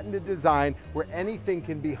patented design where anything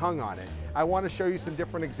can be hung on it. I want to show you some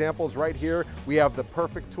different examples right here. We have the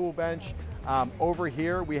perfect tool bench. Over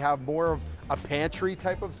here, we have more of a pantry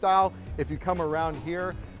type of style. If you come around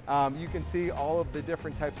here, you can see all of the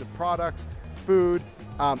different types of products, food.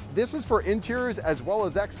 This is for interiors as well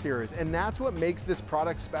as exteriors, and that's what makes this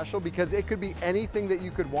product special, because it could be anything that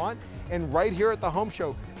you could want. And right here at the home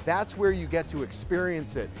show, that's where you get to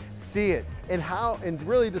experience it, see it, and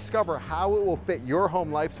really discover how it will fit your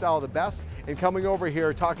home lifestyle the best. And coming over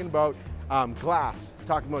here, talking about glass,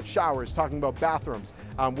 talking about showers, talking about bathrooms.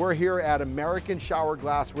 We're here at American Shower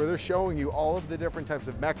Glass, where they're showing you all of the different types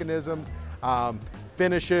of mechanisms,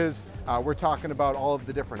 finishes. We're talking about all of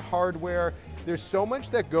the different hardware. There's so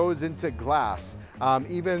much that goes into glass,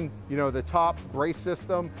 even, you know, the top brace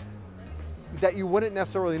system that you wouldn't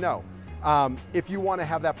necessarily know. If you want to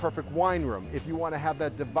have that perfect wine room, if you want to have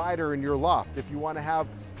that divider in your loft, if you want to have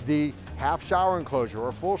the half shower enclosure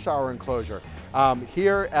or full shower enclosure.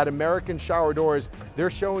 Here at American Shower Doors,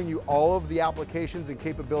 they're showing you all of the applications and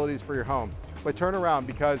capabilities for your home. But turn around,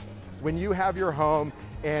 because when you have your home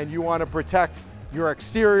and you want to protect your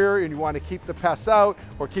exterior and you want to keep the pests out,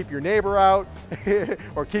 or keep your neighbor out,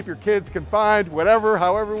 or keep your kids confined, whatever,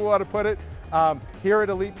 however we want to put it, here at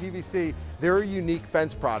Elite PVC, they're a unique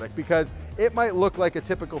fence product, because it might look like a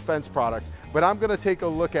typical fence product, but I'm going to take a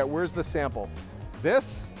look at, where's the sample?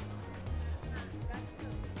 This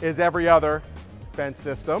is every other fence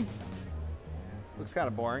system. Looks kind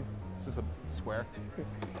of boring. It's just a square.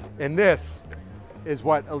 And this is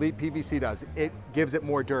what Elite PVC does. It gives it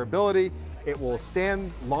more durability. It will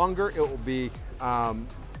stand longer. It will be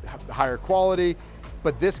higher quality.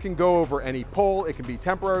 But this can go over any pole. It can be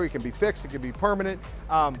temporary, it can be fixed, it can be permanent.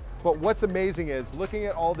 But what's amazing is looking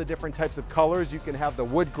at all the different types of colors. You can have the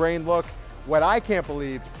wood grain look. What I can't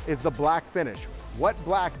believe is the black finish. What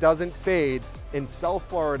black doesn't fade in South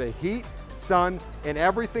Florida heat, sun, and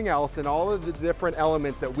everything else, and all of the different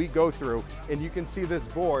elements that we go through. And you can see this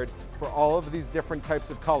board for all of these different types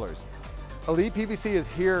of colors. Elite PVC is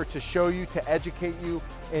here to show you, to educate you,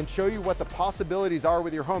 and show you what the possibilities are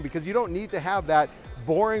with your home, because you don't need to have that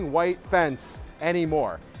boring white fence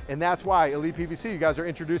anymore. And that's why Elite PVC, you guys are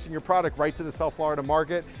introducing your product right to the South Florida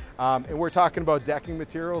market. And we're talking about decking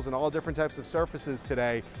materials and all different types of surfaces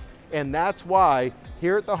today. And that's why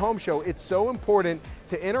here at the home show, it's so important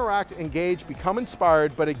to interact, engage, become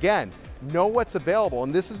inspired, but again, know what's available.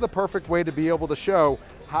 And this is the perfect way to be able to show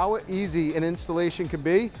how easy an installation can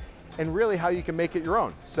be, and really how you can make it your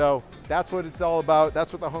own. So that's what it's all about.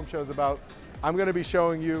 That's what the home show is about. I'm going to be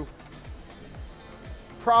showing you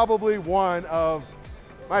probably one of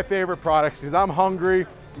my favorite products, because I'm hungry.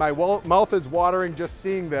 My mouth is watering just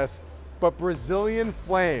seeing this. But Brazilian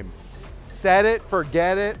Flame. Set it,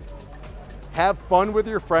 forget it. Have fun with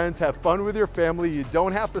your friends, have fun with your family. You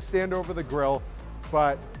don't have to stand over the grill,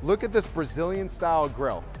 but look at this Brazilian style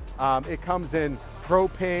grill. It comes in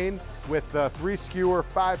propane with the 3 skewer,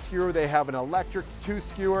 5 skewer. They have an electric 2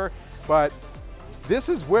 skewer, but this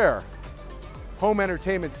is where home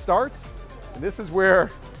entertainment starts. And this is where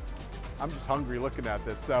I'm just hungry looking at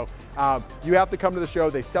this. So you have to come to the show.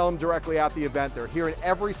 They sell them directly at the event. They're here at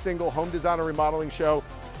every single home design and remodeling show,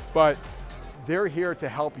 but they're here to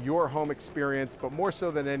help your home experience. But more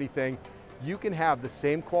so than anything, you can have the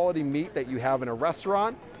same quality meat that you have in a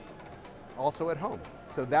restaurant also at home.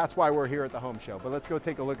 So that's why we're here at the home show. But let's go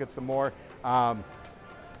take a look at some more.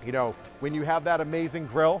 You know, when you have that amazing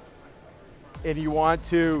grill and you want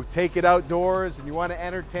to take it outdoors and you want to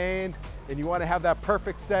entertain and you want to have that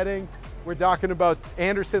perfect setting, we're talking about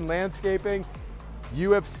Anderson Landscaping.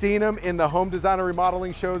 You have seen them in the home design and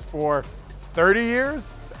remodeling shows for 30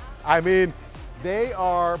 years. I mean, they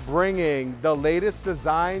are bringing the latest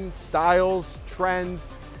design styles, trends.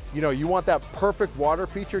 You know, you want that perfect water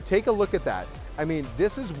feature, take a look at that. I mean,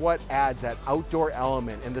 this is what adds that outdoor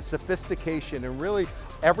element and the sophistication and really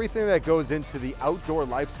everything that goes into the outdoor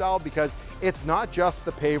lifestyle, because it's not just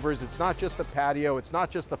the pavers, it's not just the patio, it's not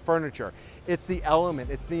just the furniture, it's the element,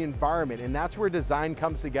 it's the environment, and that's where design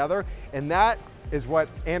comes together, and that is what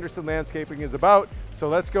Anderson Landscaping is about. So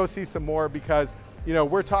let's go see some more, because you know,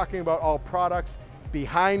 we're talking about all products.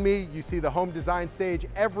 Behind me, you see the home design stage.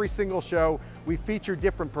 Every single show, we feature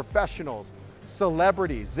different professionals,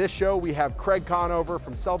 celebrities. This show, we have Craig Conover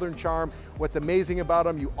from Southern Charm. What's amazing about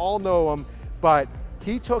him, you all know him, but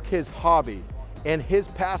he took his hobby and his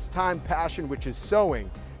pastime passion, which is sewing,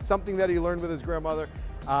 something that he learned with his grandmother,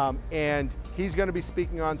 and He's going to be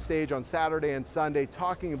speaking on stage on Saturday and Sunday,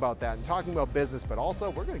 talking about that and talking about business, but also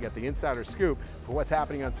we're going to get the insider scoop for what's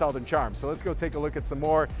happening on Southern Charm. So let's go take a look at some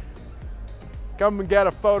more. Come and get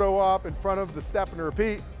a photo op in front of the Step and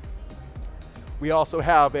Repeat. We also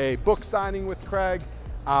have a book signing with Craig,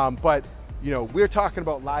 but you know, we're talking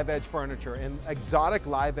about live edge furniture and exotic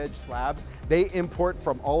live edge slabs. They import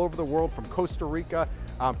from all over the world, from Costa Rica,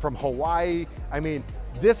 from Hawaii. I mean,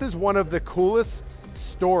 this is one of the coolest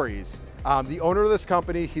stories. The owner of this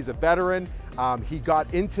company, he's a veteran. He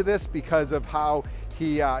got into this because of how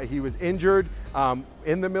he was injured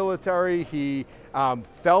in the military. He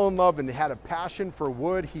fell in love and had a passion for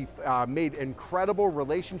wood. He made incredible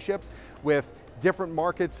relationships with different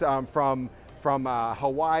markets from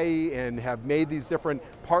Hawaii, and have made these different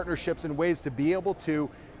partnerships and ways to be able to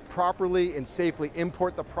properly and safely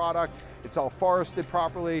import the product. It's all forested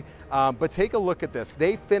properly, but take a look at this.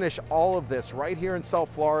 They finish all of this right here in South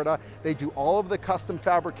Florida. They do all of the custom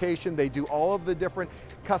fabrication. They do all of the different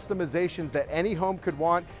customizations that any home could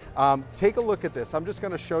want. Take a look at this. I'm just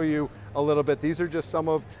gonna show you a little bit. These are just some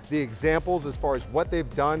of the examples as far as what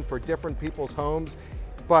they've done for different people's homes.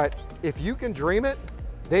 But if you can dream it,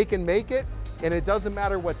 they can make it. And it doesn't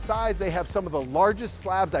matter what size. They have some of the largest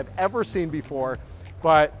slabs I've ever seen before,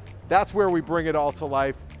 but that's where we bring it all to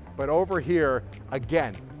life. But over here,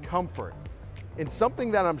 again, comfort. And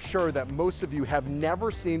something that I'm sure that most of you have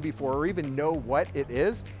never seen before or even know what it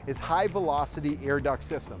is high velocity air duct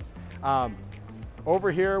systems.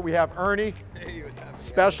 Over here we have Ernie,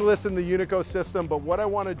 specialist in the Unico system, but what I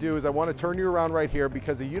want to do is I want to turn you around right here,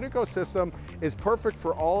 because the Unico system is perfect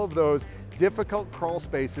for all of those difficult crawl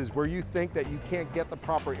spaces where you think that you can't get the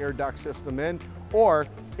proper air duct system in, or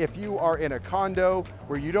if you are in a condo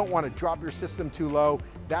where you don't want to drop your system too low,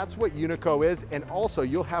 that's what Unico is. And also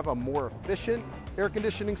you'll have a more efficient air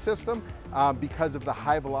conditioning system because of the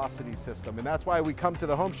high velocity system. And that's why we come to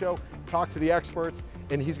the home show, talk to the experts,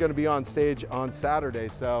 and he's going to be on stage on Saturday.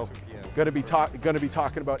 So going to be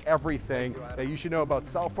talking about everything that you should know about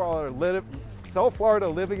South Florida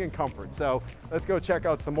living in comfort. So let's go check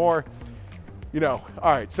out some more. You know,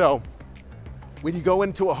 all right, so when you go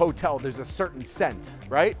into a hotel, there's a certain scent,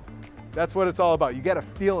 right? That's what it's all about. You get a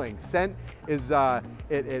feeling. Scent is,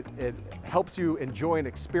 it helps you enjoy an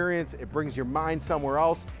experience. It brings your mind somewhere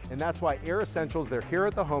else. And that's why Air Essentials, they're here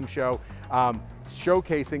at the home show,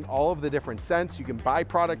 showcasing all of the different scents. You can buy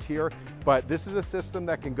product here, but this is a system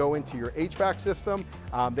that can go into your HVAC system.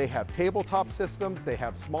 They have tabletop systems. They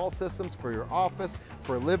have small systems for your office,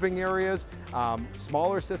 for living areas,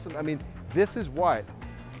 smaller systems. I mean, this is what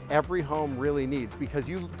every home really needs, because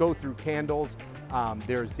you go through candles.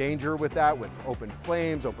 There's danger with that, with open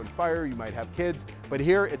flames, open fire, you might have kids, but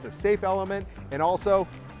here it's a safe element, and also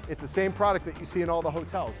it's the same product that you see in all the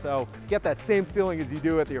hotels. So get that same feeling as you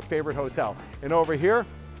do at your favorite hotel. And over here,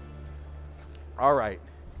 all right,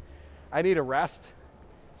 I need a rest.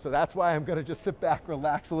 So that's why I'm gonna just sit back,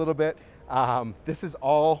 relax a little bit. This is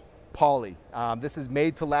all poly. This is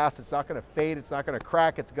made to last. It's not gonna fade, it's not gonna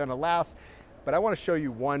crack, it's gonna last. But I wanna show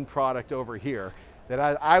you one product over here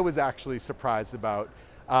that I was actually surprised about.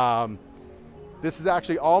 This is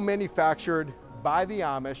actually all manufactured by the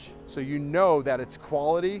Amish, so you know that it's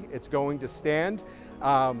quality, it's going to stand.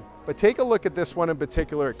 But take a look at this one in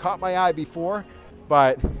particular. It caught my eye before,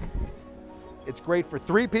 but it's great for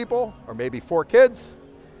 3 people or maybe 4 kids,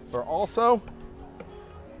 or also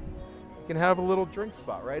you can have a little drink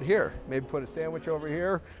spot right here. Maybe put a sandwich over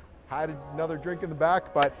here, hide another drink in the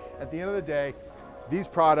back. But at the end of the day, these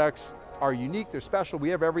products are unique, they're special. We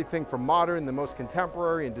have everything from modern, the most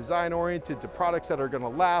contemporary and design oriented, to products that are gonna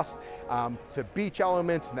last, to beach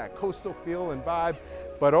elements and that coastal feel and vibe.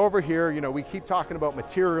 But over here, you know, we keep talking about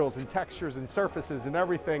materials and textures and surfaces and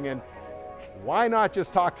everything, and why not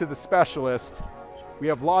just talk to the specialist? We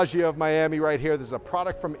have Loggia of Miami right here. This is a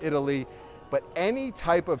product from Italy. But any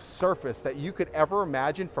type of surface that you could ever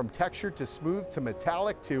imagine, from texture to smooth to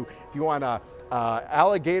metallic to, if you want a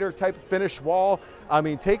alligator type finish wall, I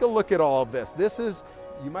mean, take a look at all of this. This is,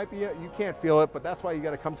 you can't feel it, but that's why you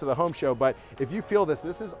gotta come to the home show. But if you feel this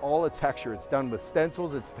is all a texture. It's done with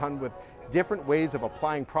stencils, it's done with different ways of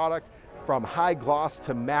applying product, from high gloss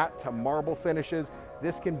to matte to marble finishes.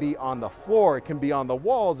 This can be on the floor, it can be on the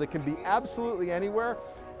walls, it can be absolutely anywhere.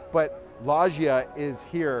 But Loggia is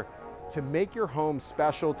here to make your home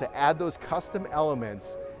special, to add those custom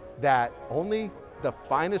elements that only the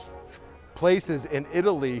finest places in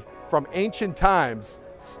Italy from ancient times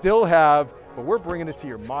still have, but we're bringing it to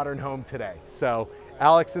your modern home today. So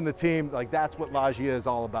Alex and the team, like, that's what Loggia is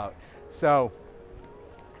all about. So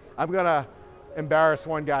I'm gonna embarrass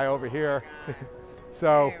one guy over here.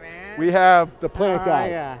 So hey, we have the plant guy.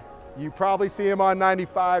 Yeah. You probably see him on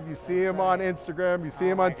 95, you see him on Instagram, you see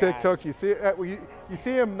him on TikTok, you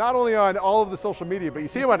see him not only on all of the social media, but you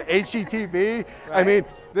see him on HGTV. Right. I mean,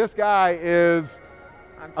 this guy is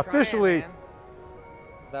officially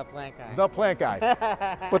the plant guy. The plant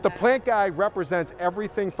guy. But the plant guy represents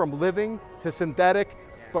everything from living to synthetic,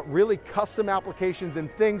 but really custom applications and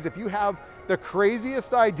things. If you have the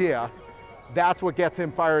craziest idea, that's what gets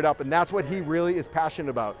him fired up, and that's what he really is passionate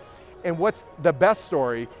about. And what's the best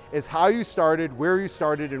story is how you started,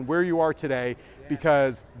 and where you are today,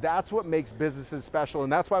 because that's what makes businesses special.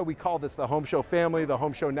 And that's why we call this the Home Show family, the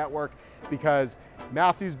Home Show network, because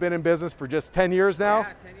Matthew's been in business for just 10 years now.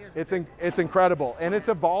 Yeah, 10 years. It's incredible. And it's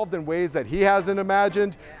evolved in ways that he hasn't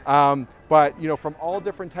imagined. But you know, from all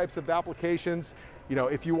different types of applications, you know,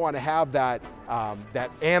 if you want to have that, that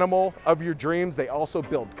animal of your dreams, they also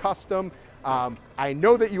build custom. I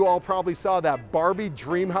know that you all probably saw that Barbie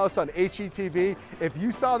dream house on HGTV. If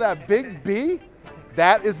you saw that big bee,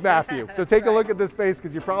 that is Matthew. So take a look at this face,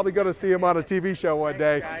 because you're probably going to see him on a TV show one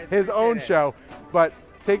day, his own show. But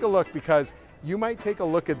take a look, because you might take a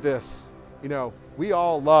look at this. You know, we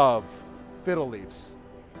all love fiddle leaves.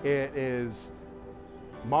 It is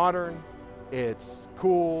modern, it's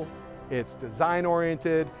cool, it's design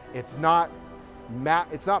oriented, it's not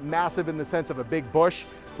massive in the sense of a big bush,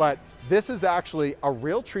 but this is actually a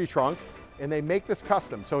real tree trunk, and they make this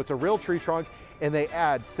custom. So it's a real tree trunk, and they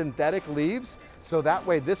add synthetic leaves, so that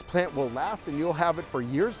way this plant will last and you'll have it for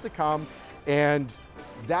years to come. And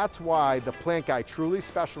that's why the plant guy truly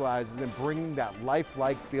specializes in bringing that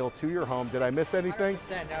lifelike feel to your home. Did I miss anything?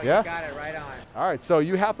 100%, no, yeah? You got it right on. All right, so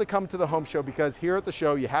you have to come to the Home Show, because here at the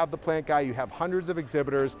show you have the plant guy, you have hundreds of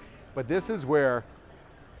exhibitors, but this is where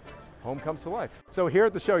home comes to life. So here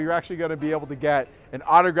at the show, you're actually going to be able to get an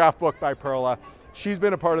autograph book by Perla. She's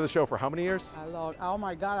been a part of the show for how many years? Oh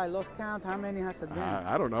my God, I lost count. How many has it been?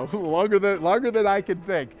 I don't know, longer than I can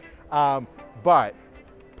think. But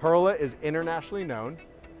Perla is internationally known.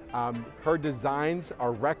 Her designs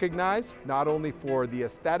are recognized not only for the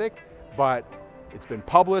aesthetic, but it's been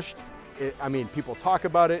published. I mean, people talk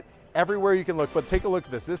about it everywhere you can look. But take a look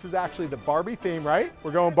at this. This is actually the Barbie theme, right?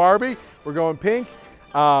 We're going Barbie. We're going pink.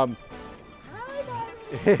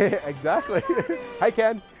 Exactly. Hi,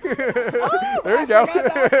 Ken. There you go.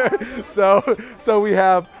 So we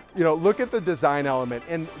have, you know, look at the design element,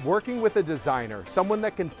 and working with a designer, someone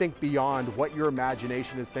that can think beyond what your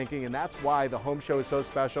imagination is thinking, and that's why the Home Show is so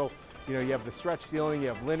special. You know, you have the stretch ceiling, you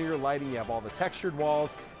have linear lighting, you have all the textured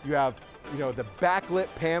walls, you have, you know, the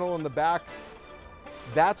backlit panel in the back.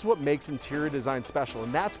 That's what makes interior design special,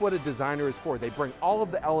 and that's what a designer is for. They bring all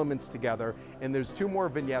of the elements together, and there's two more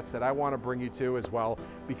vignettes that I want to bring you to as well,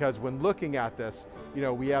 because when looking at this, you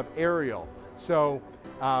know, we have Ariel. So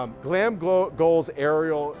Glam Goals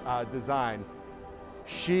Ariel design,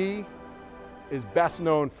 she is best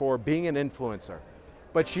known for being an influencer,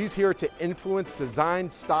 but she's here to influence design,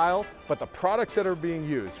 style, but the products that are being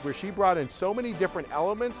used, where she brought in so many different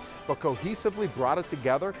elements, but cohesively brought it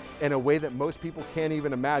together in a way that most people can't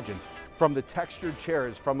even imagine. From the textured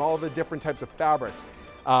chairs, from all the different types of fabrics,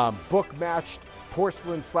 book-matched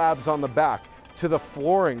porcelain slabs on the back, to the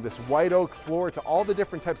flooring, this white oak floor, to all the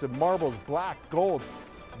different types of marbles, black, gold.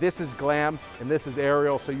 This is Glam, and this is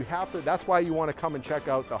Ariel. So you have to, that's why you want to come and check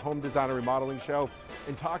out the Home Designer Remodeling Show.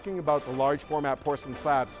 And talking about the large format porcelain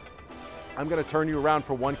slabs, I'm going to turn you around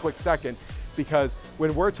for one quick second, because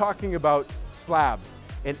when we're talking about slabs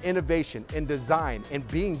and innovation and design and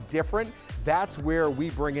being different, that's where we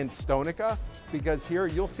bring in Stonica, because here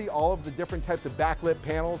you'll see all of the different types of backlit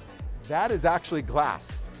panels. That is actually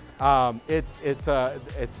glass.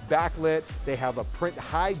 It's backlit. They have a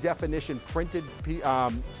high definition printed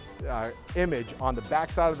image on the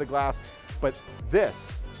back side of the glass, but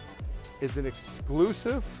this is an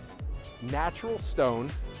exclusive natural stone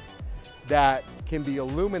that can be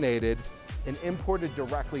illuminated and imported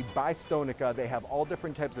directly by Stonica. They have all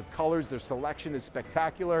different types of colors. Their selection is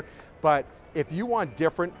spectacular, but if you want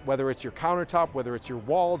different, whether it's your countertop, whether it's your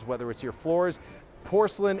walls, whether it's your floors,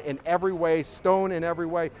 porcelain in every way, stone in every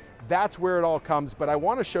way, that's where it all comes. But I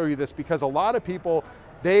want to show you this because a lot of people,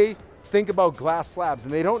 they think about glass slabs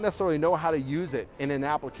and they don't necessarily know how to use it in an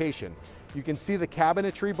application. You can see the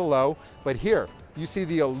cabinetry below, but here you see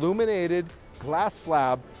the illuminated glass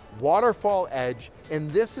slab, waterfall edge, and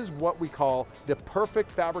this is what we call the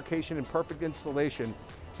perfect fabrication and perfect installation,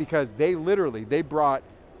 because they brought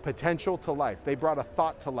potential to life. They brought a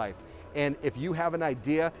thought to life. And if you have an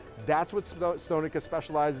idea, that's what Stonica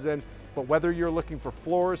specializes in. but whether you're looking for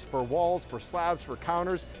floors, for walls, for slabs, for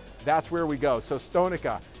counters, that's where we go. So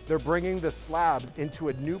Stonica, they're bringing the slabs into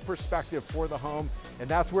a new perspective for the home, and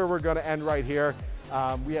that's where we're gonna end right here.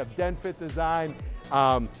 We have DenFit Design.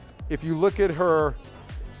 If you look at her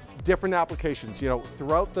different applications, you know,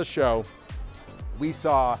 throughout the show, we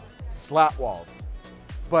saw slat walls.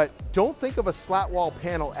 But don't think of a slat wall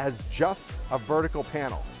panel as just a vertical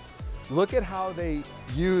panel. Look at how they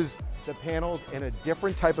use the panels in a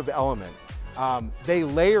different type of element. They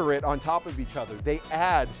layer it on top of each other. They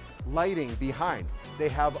add lighting behind. They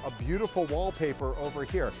have a beautiful wallpaper over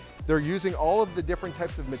here. They're using all of the different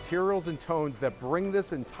types of materials and tones that bring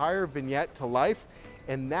this entire vignette to life,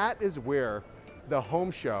 and that is where the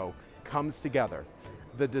home show comes together.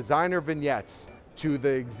 The designer vignettes to the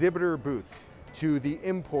exhibitor booths, to the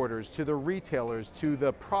importers, to the retailers, to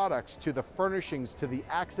the products, to the furnishings, to the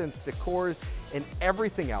accents, decors, and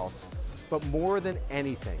everything else. But more than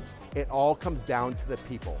anything, it all comes down to the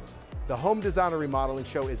people. The Home Designer Remodeling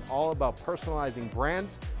Show is all about personalizing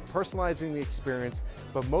brands, personalizing the experience,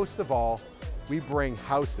 but most of all, we bring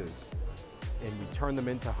houses and we turn them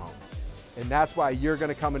into homes. And that's why you're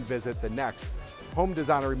gonna come and visit the next Home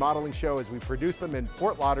Designer Remodeling Show as we produce them in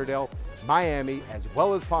Fort Lauderdale, Miami, as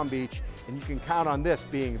well as Palm Beach. And you can count on this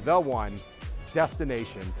being the one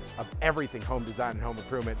destination of everything home design and home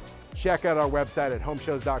improvement. Check out our website at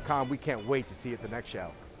homeshows.com. We can't wait to see you at the next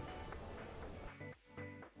show.